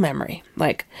muscle memory.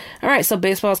 Like, all right, so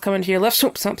baseball's coming to your left.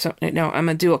 No, I'm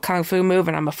going to do a kung fu move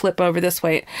and I'm going to flip over this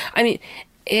way. I mean,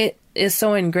 it is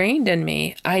so ingrained in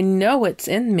me. I know it's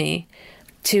in me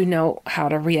to know how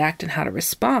to react and how to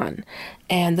respond.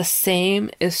 And the same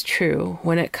is true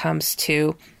when it comes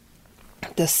to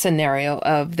the scenario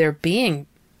of there being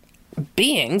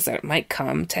beings that might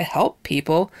come to help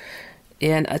people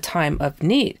in a time of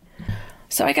need.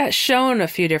 So I got shown a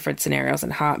few different scenarios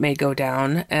and how it may go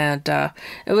down. And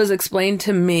it was explained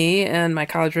to me and my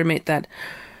college roommate that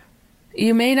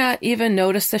you may not even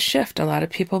notice the shift. A lot of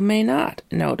people may not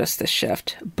notice the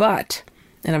shift. But,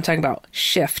 and I'm talking about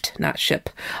shift, not ship.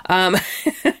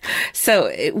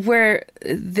 So where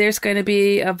there's going to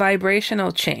be a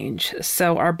vibrational change.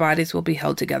 So our bodies will be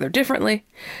held together differently.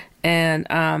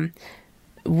 And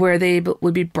where they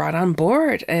would be brought on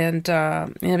board, and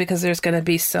because there's going to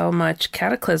be so much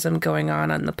cataclysm going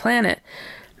on the planet,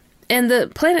 and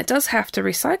the planet does have to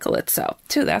recycle itself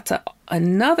too. That's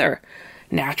another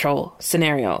natural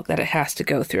scenario that it has to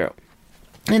go through,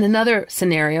 and another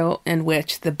scenario in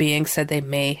which the being said they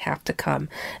may have to come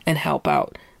and help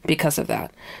out because of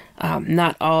that.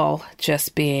 Not all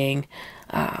just being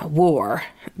war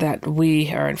that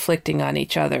we are inflicting on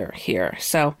each other here.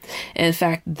 So, in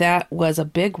fact, that was a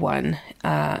big one.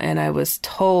 And I was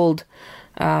told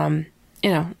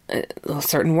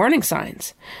certain warning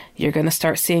signs. You're going to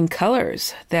start seeing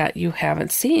colors that you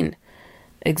haven't seen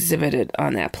exhibited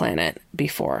on that planet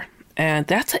before. And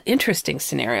that's an interesting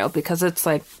scenario because it's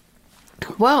like,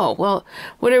 whoa, well,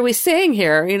 what are we saying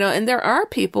here? And there are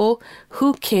people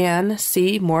who can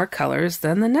see more colors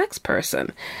than the next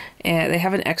person. And they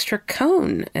have an extra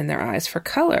cone in their eyes for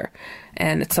color.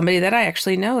 And it's somebody that I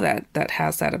actually know that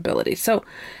has that ability. So,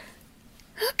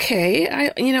 okay,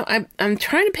 I'm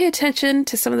trying to pay attention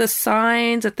to some of the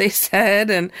signs that they said,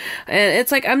 and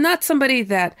it's like I'm not somebody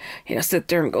that sit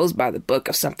there and goes by the book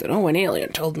of something. Oh, an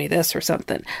alien told me this or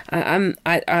something.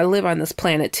 I live on this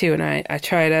planet too, and I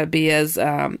try to be as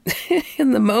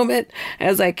in the moment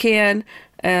as I can,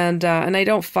 and I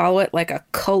don't follow it like a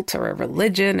cult or a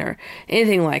religion or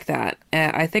anything like that.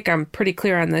 I think I'm pretty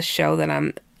clear on this show that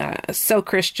I'm so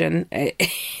Christian.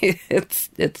 It's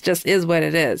just is what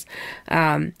it is.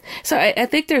 So I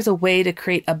think there's a way to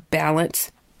create a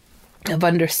balance of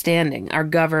understanding. Our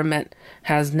government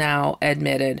has now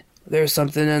admitted there's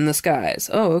something in the skies.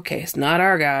 Oh, okay, it's not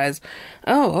our guys.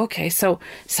 Oh, okay, so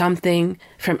something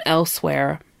from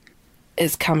elsewhere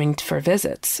is coming for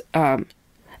visits.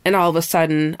 And all of a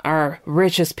sudden, our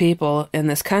richest people in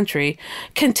this country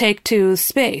can take to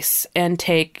space and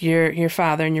take your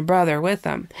father and your brother with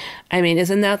them. I mean,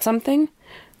 isn't that something?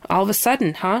 All of a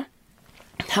sudden, huh?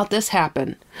 How'd this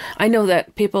happen? I know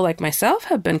that people like myself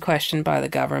have been questioned by the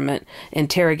government,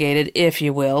 interrogated, if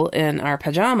you will, in our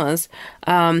pajamas,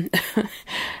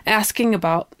 asking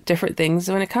about different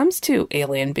things when it comes to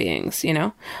alien beings,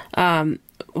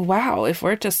 Wow, if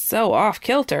we're just so off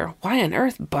kilter, why on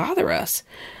earth bother us?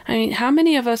 I mean, how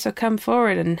many of us have come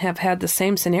forward and have had the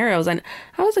same scenarios? And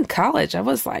I was in college. I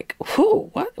was like, whoo,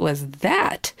 what was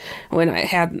that? When I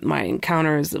had my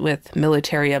encounters with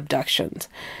military abductions.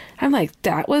 I'm like,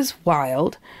 that was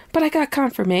wild. But I got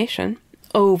confirmation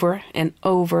over and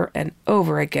over and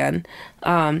over again.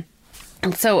 And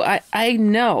so I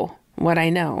know what I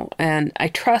know, and I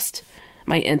trust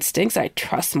my instincts. I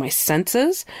trust my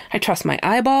senses. I trust my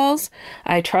eyeballs.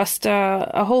 I trust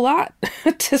a whole lot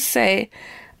to say,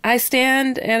 I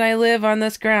stand and I live on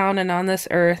this ground and on this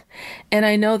earth, and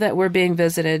I know that we're being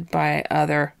visited by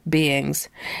other beings,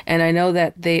 and I know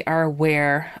that they are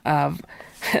aware of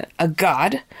a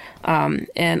God,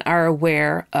 and are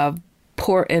aware of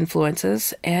poor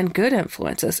influences and good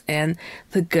influences, and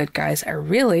the good guys are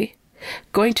really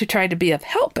going to try to be of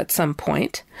help at some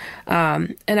point.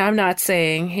 And I'm not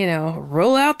saying,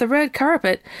 roll out the red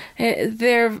carpet.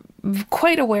 They're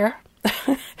quite aware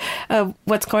of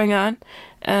what's going on.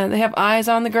 They have eyes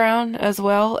on the ground as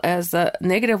well as the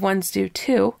negative ones do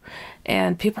too.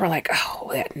 And people are like, oh,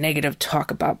 that negative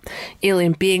talk about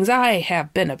alien beings. I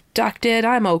have been abducted.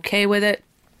 I'm okay with it.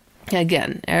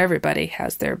 Again, everybody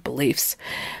has their beliefs.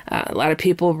 A lot of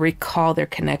people recall their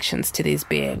connections to these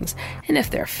beings. And if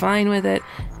they're fine with it,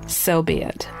 so be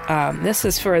it. This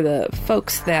is for the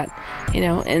folks that,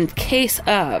 in case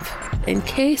of,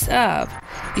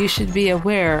 you should be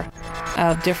aware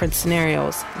of different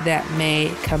scenarios that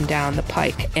may come down the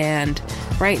pike. And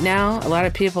right now, a lot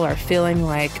of people are feeling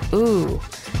like, ooh,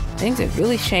 things are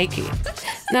really shaky.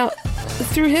 Now,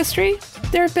 through history,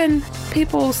 there have been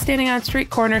people standing on street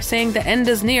corners saying the end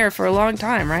is near for a long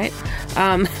time, right?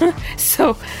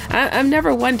 So I'm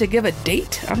never one to give a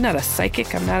date. I'm not a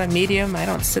psychic. I'm not a medium. I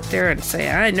don't sit there and say,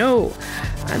 I know.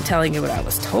 I'm telling you what I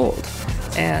was told.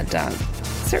 And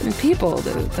certain people,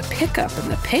 the pickup and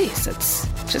the pace, it's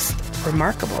just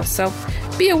remarkable. So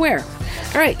be aware.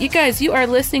 All right, you guys, you are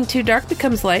listening to Dark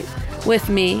Becomes Light with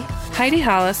me, Heidi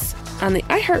Hollis, on the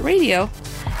iHeartRadio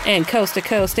and Coast to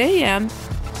Coast AM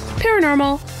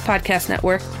Paranormal Podcast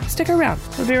Network. Stick around.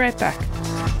 We'll be right back.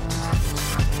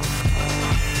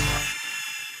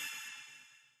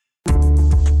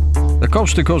 The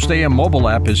Coast to Coast AM mobile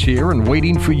app is here and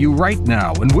waiting for you right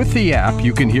now. And with the app,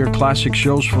 you can hear classic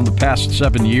shows from the past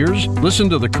 7 years, listen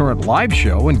to the current live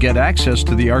show, and get access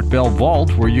to the Art Bell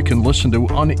Vault, where you can listen to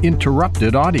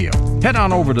uninterrupted audio. Head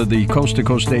on over to the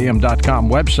coasttocoastam.com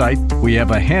website. We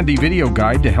have a handy video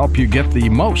guide to help you get the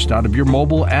most out of your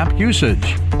mobile app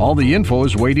usage. All the info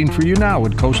is waiting for you now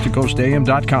at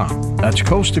coasttocoastam.com. That's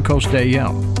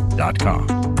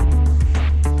coasttocoastam.com.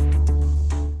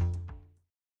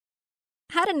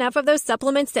 Had enough of those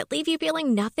supplements that leave you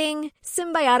feeling nothing?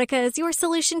 Symbiotica is your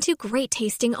solution to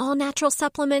great-tasting, all-natural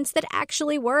supplements that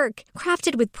actually work.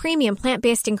 Crafted with premium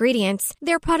plant-based ingredients,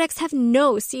 their products have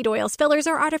no seed oils, fillers,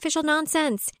 or artificial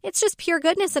nonsense. It's just pure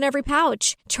goodness in every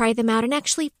pouch. Try them out and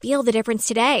actually feel the difference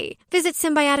today. Visit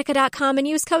Symbiotica.com and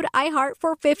use code IHEART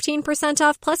for 15%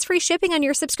 off plus free shipping on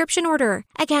your subscription order.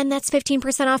 Again, that's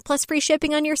 15% off plus free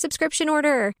shipping on your subscription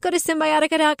order. Go to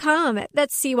Symbiotica.com.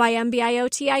 That's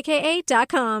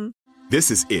CYMBIOTIKA.com.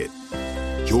 This is it.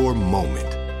 Your moment.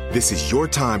 This is your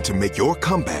time to make your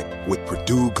comeback with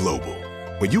Purdue Global.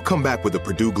 When you come back with a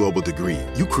Purdue Global degree,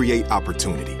 you create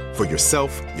opportunity for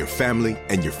yourself, your family,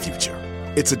 and your future.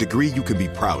 It's a degree you can be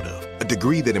proud of, a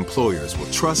degree that employers will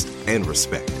trust and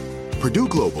respect. Purdue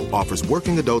Global offers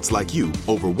working adults like you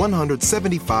over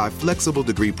 175 flexible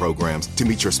degree programs to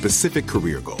meet your specific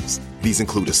career goals. These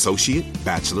include associate,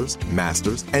 bachelor's,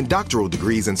 master's, and doctoral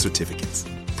degrees and certificates.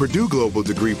 Purdue Global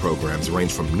degree programs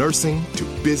range from nursing to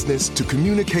business to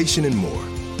communication and more.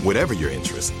 Whatever your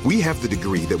interest, we have the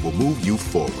degree that will move you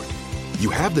forward.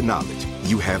 You have the knowledge,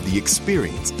 you have the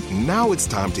experience. Now it's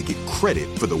time to get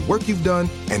credit for the work you've done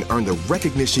and earn the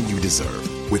recognition you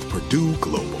deserve with Purdue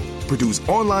Global, Purdue's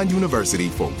online university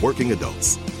for working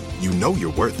adults. You know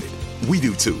you're worth it. We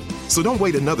do too. So don't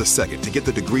wait another second to get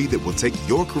the degree that will take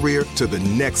your career to the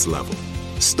next level.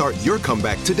 Start your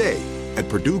comeback today at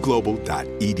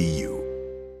purdueglobal.edu.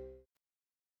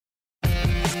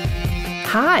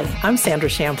 Hi, I'm Sandra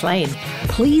Champlain.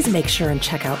 Please make sure and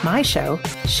check out my show,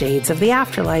 Shades of the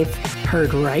Afterlife,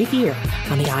 heard right here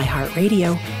on the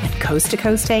iHeartRadio and Coast to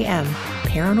Coast AM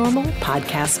Paranormal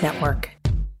Podcast Network.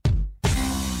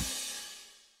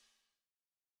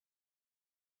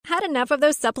 Had enough of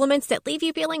those supplements that leave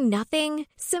you feeling nothing?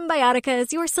 Symbiotica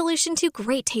is your solution to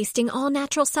great-tasting,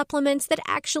 all-natural supplements that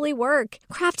actually work.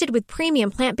 Crafted with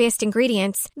premium plant-based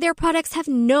ingredients, their products have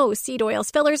no seed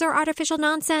oils, fillers, or artificial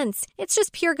nonsense. It's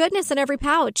just pure goodness in every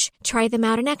pouch. Try them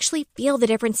out and actually feel the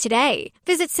difference today.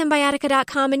 Visit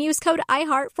Symbiotica.com and use code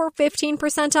IHEART for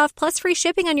 15% off plus free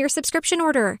shipping on your subscription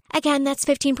order. Again, that's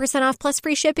 15% off plus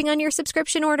free shipping on your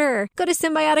subscription order. Go to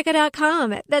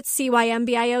Symbiotica.com. That's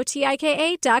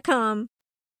CYMBIOTIKA.com.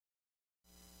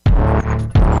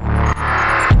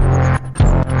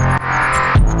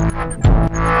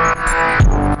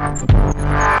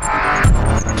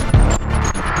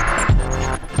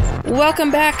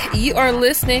 Welcome back. You are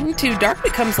listening to Dark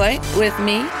Becomes Light with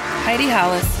me, Heidi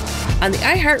Hollis, on the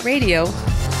iHeartRadio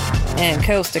and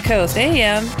Coast to Coast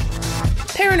AM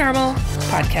Paranormal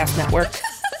Podcast Network.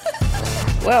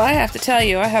 Well, I have to tell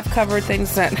you, I have covered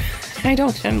things that I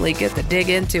don't generally get to dig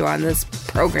into on this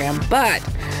program, but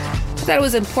I thought it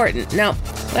was important. Now,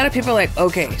 a lot of people are like,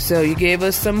 okay, so you gave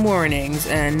us some warnings,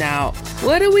 and now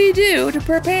what do we do to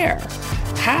prepare?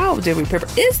 How do we prepare?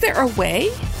 Is there a way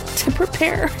to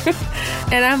prepare?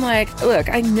 And I'm like, look,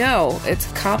 I know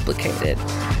it's complicated.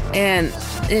 And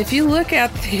if you look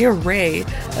at the array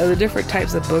of the different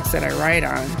types of books that I write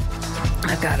on,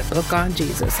 I've got a book on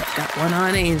Jesus. I've got one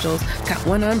on angels. I've got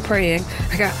one on praying.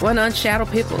 I got one on shadow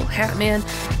people, Hat Man.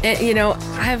 And, you know,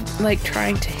 I'm like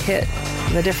trying to hit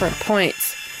the different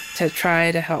points to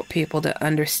try to help people to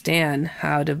understand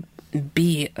how to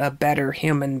be a better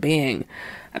human being.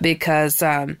 Because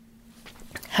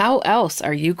how else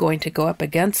are you going to go up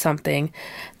against something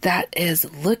that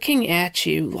is looking at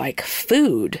you like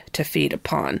food to feed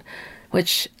upon,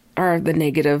 which are the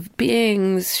negative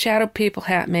beings, shadow people,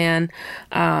 Hat Man,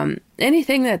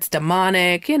 anything that's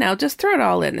demonic, you know, just throw it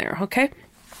all in there, okay?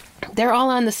 They're all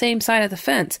on the same side of the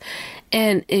fence.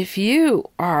 And if you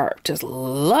are just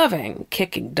loving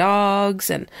kicking dogs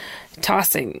and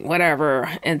tossing whatever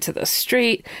into the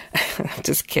street, I'm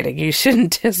just kidding. You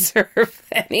shouldn't deserve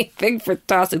anything for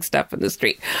tossing stuff in the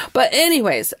street. But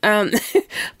anyways,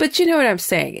 but you know what I'm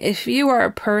saying. If you are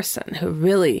a person who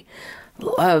really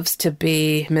loves to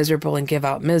be miserable and give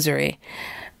out misery,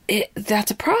 that's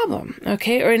a problem,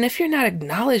 okay? And if you're not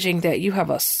acknowledging that you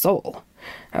have a soul,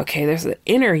 okay, there's an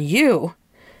inner you,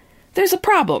 there's a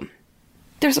problem.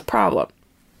 There's a problem.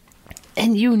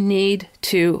 And you need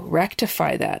to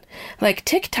rectify that. Like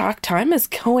TikTok, time is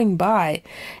going by,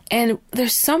 and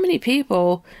there's so many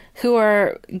people who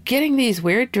are getting these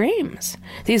weird dreams.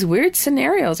 These weird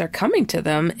scenarios are coming to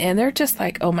them, and they're just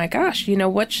like, oh my gosh, you know,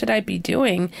 what should I be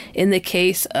doing in the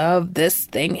case of this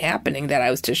thing happening that I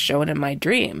was just shown in my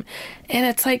dream? And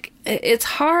it's like, it's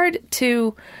hard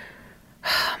to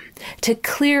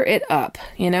clear it up,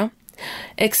 you know,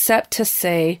 except to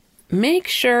say, make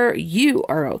sure you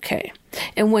are okay.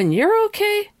 And when you're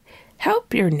okay,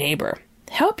 help your neighbor,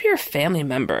 help your family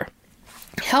member.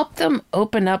 help them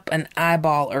open up an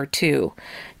eyeball or two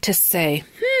to say,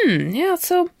 yeah,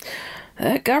 so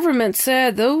that government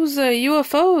said those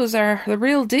UFOs are the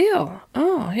real deal.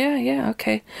 Oh, yeah,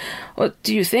 okay. Well,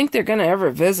 do you think they're going to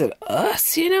ever visit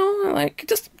us, Like,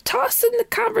 just toss in the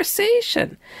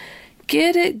conversation.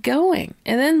 Get it going.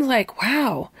 And then, like,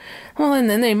 wow. Well, and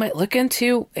then they might look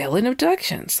into alien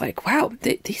abductions. Like, wow,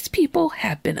 these people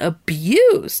have been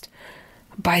abused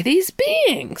by these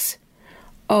beings.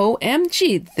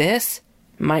 OMG, this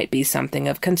might be something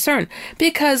of concern.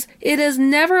 Because it is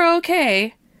never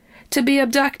okay to be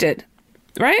abducted,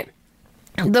 right?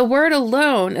 The word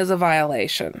alone is a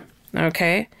violation,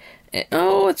 okay?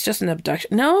 Oh, it's just an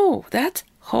abduction. No, that's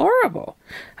horrible,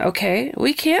 okay?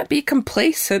 We can't be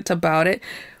complacent about it.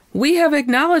 We have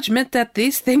acknowledgement that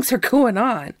these things are going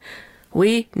on.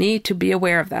 We need to be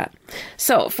aware of that.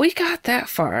 So if we got that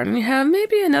far and we have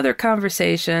maybe another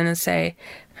conversation and say,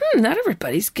 not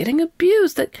everybody's getting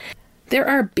abused, that there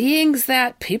are beings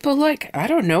that people like, I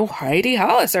don't know, Heidi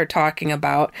Hollis are talking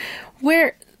about,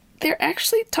 where they're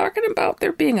actually talking about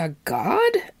there being a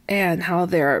God and how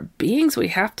there are beings we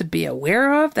have to be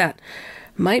aware of that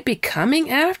might be coming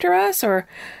after us, or,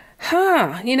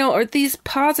 or these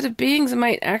positive beings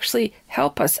might actually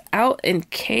help us out in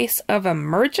case of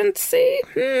emergency.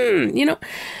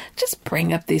 Just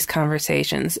bring up these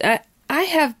conversations. I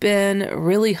have been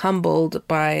really humbled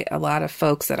by a lot of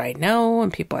folks that I know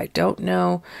and people I don't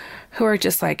know who are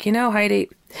just like, Heidi,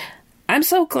 I'm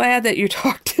so glad that you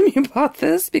talked to me about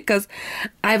this, because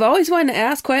I've always wanted to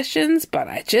ask questions, but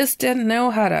I just didn't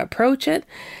know how to approach it.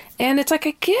 And it's like,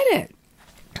 I get it.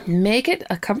 Make it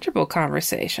a comfortable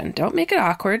conversation. Don't make it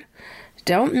awkward.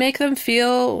 Don't make them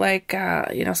feel like,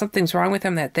 something's wrong with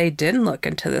them that they didn't look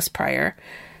into this prior.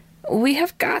 We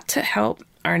have got to help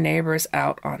our neighbors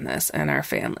out on this and our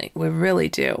family. We really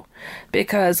do.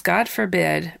 Because God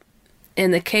forbid,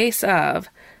 in the case of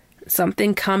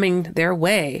something coming their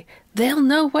way, they'll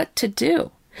know what to do.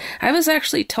 I was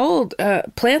actually told,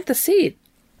 plant the seed,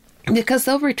 because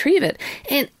they'll retrieve it.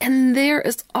 And there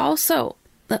is also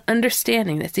the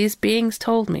understanding that these beings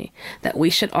told me that we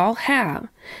should all have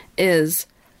is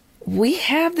we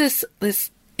have this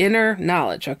inner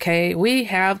knowledge, okay? We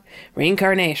have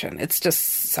reincarnation. It's just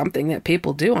something that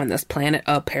people do on this planet,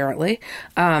 apparently.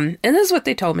 And this is what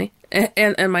they told me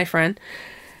and my friend.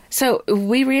 So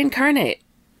we reincarnate.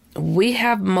 We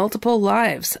have multiple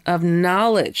lives of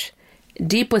knowledge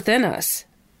deep within us.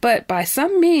 But by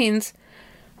some means,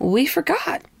 we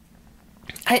forgot.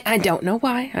 I don't know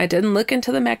why. I didn't look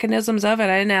into the mechanisms of it.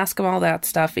 I didn't ask them all that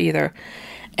stuff either.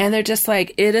 And they're just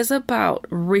like, it is about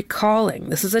recalling.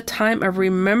 This is a time of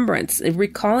remembrance,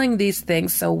 recalling these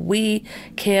things so we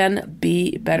can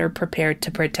be better prepared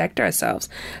to protect ourselves.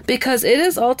 Because it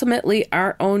is ultimately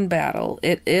our own battle.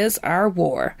 It is our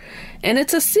war. And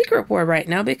it's a secret war right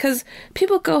now because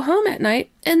people go home at night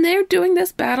and they're doing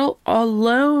this battle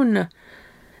alone.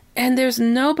 And there's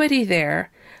nobody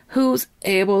there who's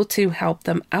able to help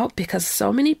them out because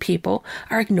so many people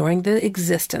are ignoring the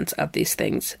existence of these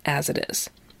things as it is.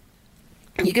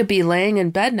 You could be laying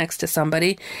in bed next to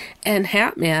somebody and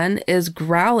Hat Man is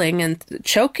growling and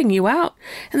choking you out,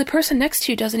 and the person next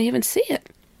to you doesn't even see it.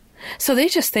 So they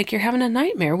just think you're having a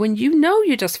nightmare when you know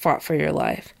you just fought for your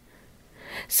life.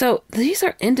 So these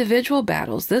are individual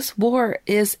battles. This war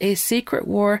is a secret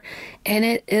war, and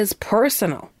it is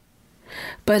personal.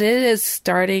 But it is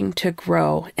starting to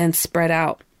grow and spread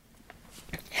out.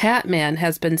 Hat Man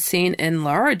has been seen in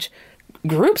large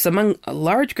groups, among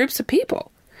large groups of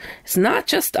people. It's not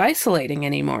just isolating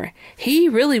anymore. He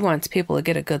really wants people to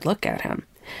get a good look at him.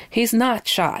 He's not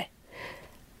shy.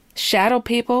 Shadow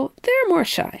people, they're more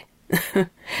shy. And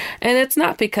it's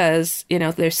not because,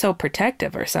 they're so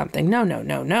protective or something.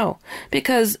 No.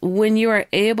 Because when you are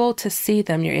able to see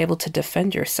them, you're able to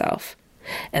defend yourself.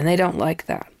 And they don't like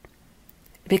that.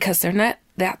 Because they're not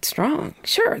that strong.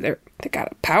 Sure, they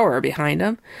got a power behind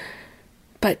them.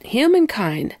 But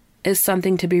humankind is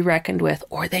something to be reckoned with,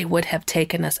 or they would have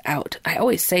taken us out. I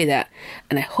always say that,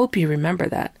 and I hope you remember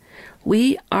that.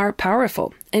 We are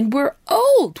powerful, and we're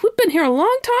old. We've been here a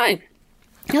long time.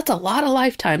 That's a lot of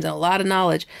lifetimes and a lot of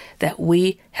knowledge that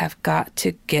we have got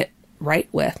to get right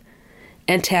with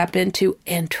and tap into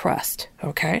and trust,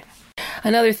 okay?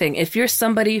 Another thing, if you're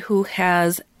somebody who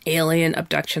has alien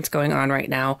abductions going on right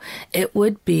now, it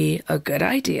would be a good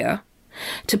idea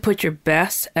to put your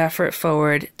best effort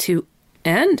forward to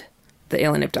end the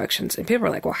alien abductions. And people are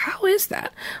like, well, how is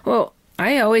that? Well,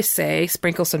 I always say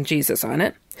sprinkle some Jesus on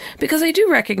it, because I do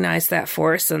recognize that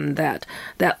force and that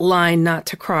line not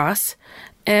to cross,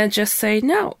 and just say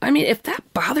no. I mean, if that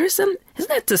bothers them, isn't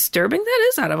that disturbing? That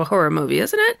is out of a horror movie,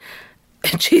 isn't it?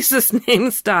 In Jesus'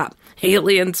 name, stop.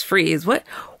 Aliens freeze. What?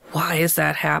 Why does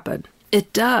that happen?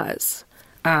 It does.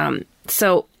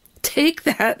 So take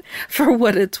that for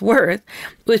what it's worth,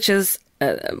 which is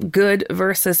a good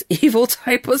versus evil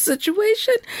type of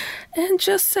situation, and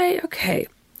just say, okay,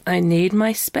 I need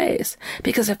my space.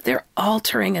 Because if they're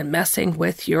altering and messing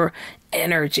with your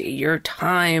energy, your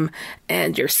time,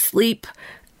 and your sleep,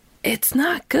 it's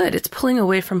not good. It's pulling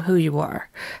away from who you are.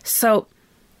 So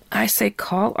I say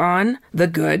call on the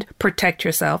good, protect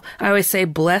yourself. I always say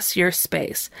bless your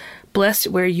space, bless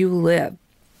where you live,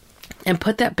 and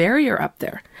put that barrier up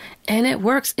there. And it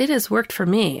works. It has worked for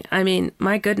me. I mean,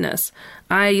 my goodness,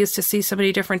 I used to see so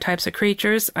many different types of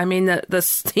creatures. I mean, the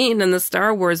scene in the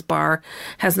Star Wars bar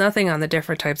has nothing on the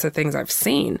different types of things I've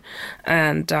seen.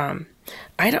 And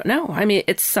I don't know. I mean,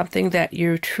 it's something that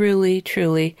you truly,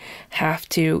 truly have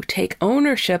to take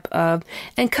ownership of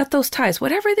and cut those ties,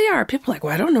 whatever they are. People are like,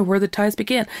 well, I don't know where the ties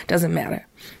began. Doesn't matter.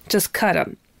 Just cut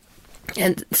them.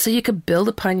 And so you can build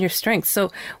upon your strengths.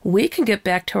 So we can get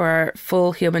back to our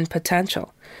full human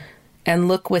potential and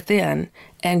look within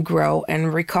and grow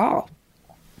and recall.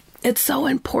 It's so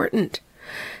important.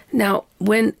 Now,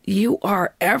 when you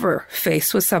are ever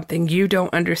faced with something you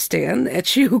don't understand,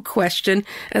 that you question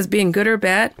as being good or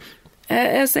bad,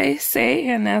 as they say,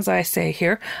 and as I say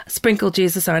here, sprinkle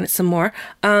Jesus on it some more.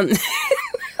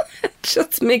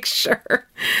 Just make sure, put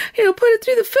it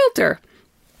through the filter.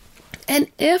 And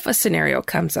if a scenario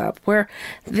comes up where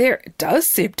there does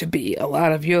seem to be a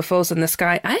lot of UFOs in the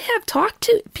sky, I have talked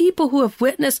to people who have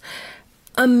witnessed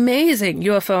amazing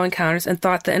UFO encounters and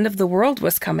thought the end of the world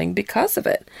was coming because of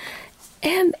it.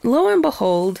 And lo and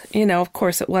behold, of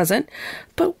course it wasn't.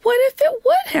 But what if it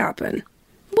would happen?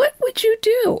 What would you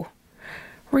do?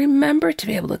 Remember to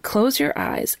be able to close your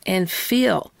eyes and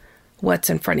feel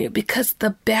what's in front of you, because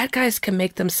the bad guys can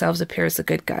make themselves appear as the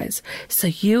good guys. So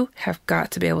you have got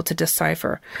to be able to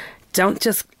decipher. Don't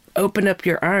just open up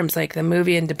your arms like the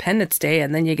movie Independence Day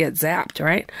and then you get zapped,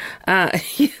 right?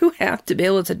 You have to be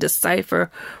able to decipher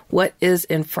what is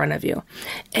in front of you.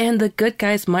 And the good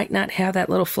guys might not have that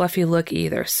little fluffy look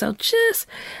either. So just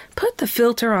put the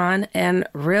filter on and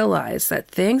realize that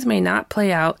things may not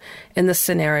play out in the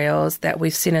scenarios that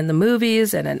we've seen in the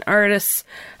movies and in artists'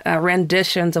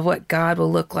 renditions of what God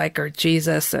will look like, or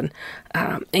Jesus and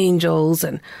angels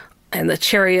and the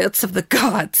chariots of the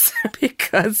gods,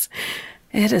 because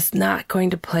it is not going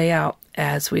to play out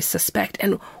as we suspect.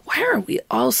 And why are we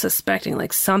all suspecting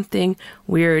like something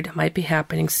weird might be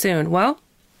happening soon? Well,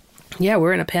 yeah,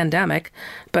 we're in a pandemic,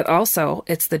 but also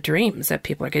it's the dreams that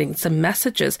people are getting, some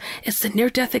messages. It's the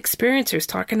near-death experiencers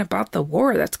talking about the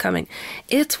war that's coming.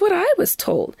 It's what I was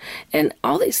told. And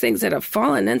all these things that have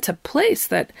fallen into place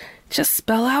that just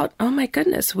spell out, oh my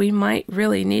goodness, we might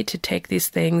really need to take these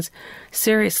things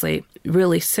seriously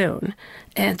really soon.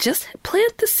 And just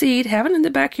plant the seed, have it in the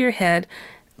back of your head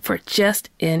for just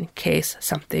in case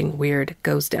something weird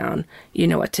goes down. You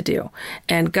know what to do.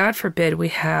 And God forbid we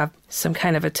have some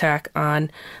kind of attack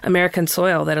on American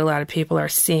soil that a lot of people are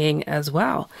seeing as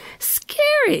well.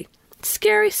 Scary,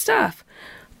 scary stuff.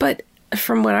 But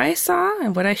from what I saw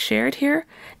and what I shared here,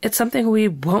 it's something we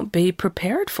won't be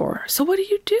prepared for. So what do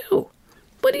you do?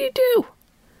 What do you do?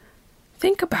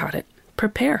 Think about it.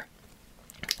 Prepare.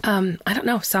 I don't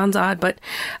know, sounds odd, but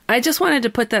I just wanted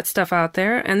to put that stuff out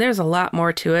there, and there's a lot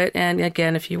more to it. And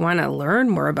again, if you want to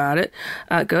learn more about it,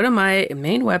 go to my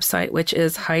main website, which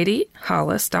is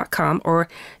HeidiHollis.com or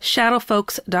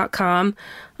shadowfolks.com.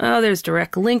 Oh, there's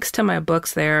direct links to my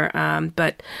books there.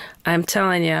 But I'm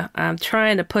telling you, I'm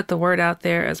trying to put the word out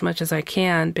there as much as I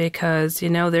can, because,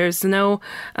 there's no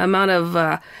amount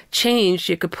of change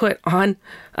you could put on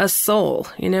a soul.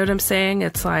 You know what I'm saying?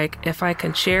 It's like, if I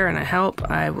can share and help,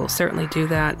 I will certainly do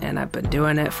that. And I've been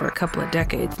doing it for a couple of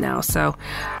decades now. So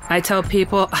I tell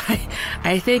people,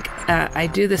 I think I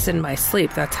do this in my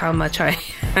sleep. That's how much I'm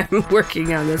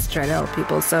working on this, trying to help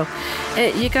people. So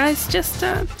you guys just,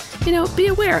 be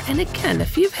aware. And again,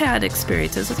 if you've had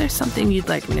experiences, if there's something you'd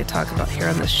like me to talk about here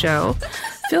on the show,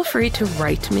 feel free to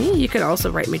write me. You could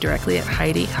also write me directly at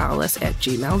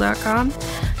HeidiHollis@gmail.com,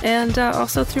 and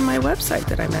also through my website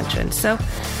that I mentioned. So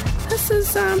this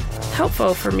is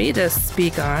helpful for me to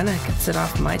speak on. I can sit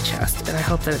off my chest, and I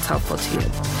hope that it's helpful to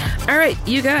you. All right,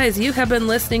 you guys, you have been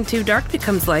listening to Dark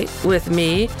Becomes Light with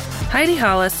me, Heidi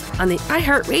Hollis, on the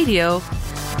iHeartRadio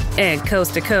and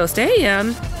Coast to Coast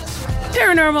AM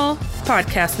Paranormal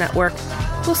Podcast Network.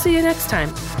 We'll see you next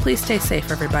time. Please stay safe,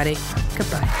 everybody.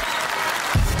 Goodbye.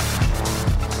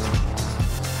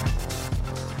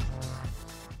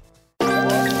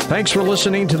 Thanks for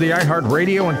listening to the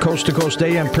iHeartRadio and Coast to Coast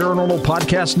AM Paranormal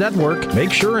Podcast Network.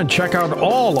 Make sure and check out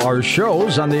all our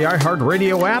shows on the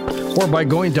iHeartRadio app or by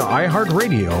going to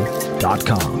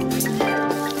iHeartRadio.com.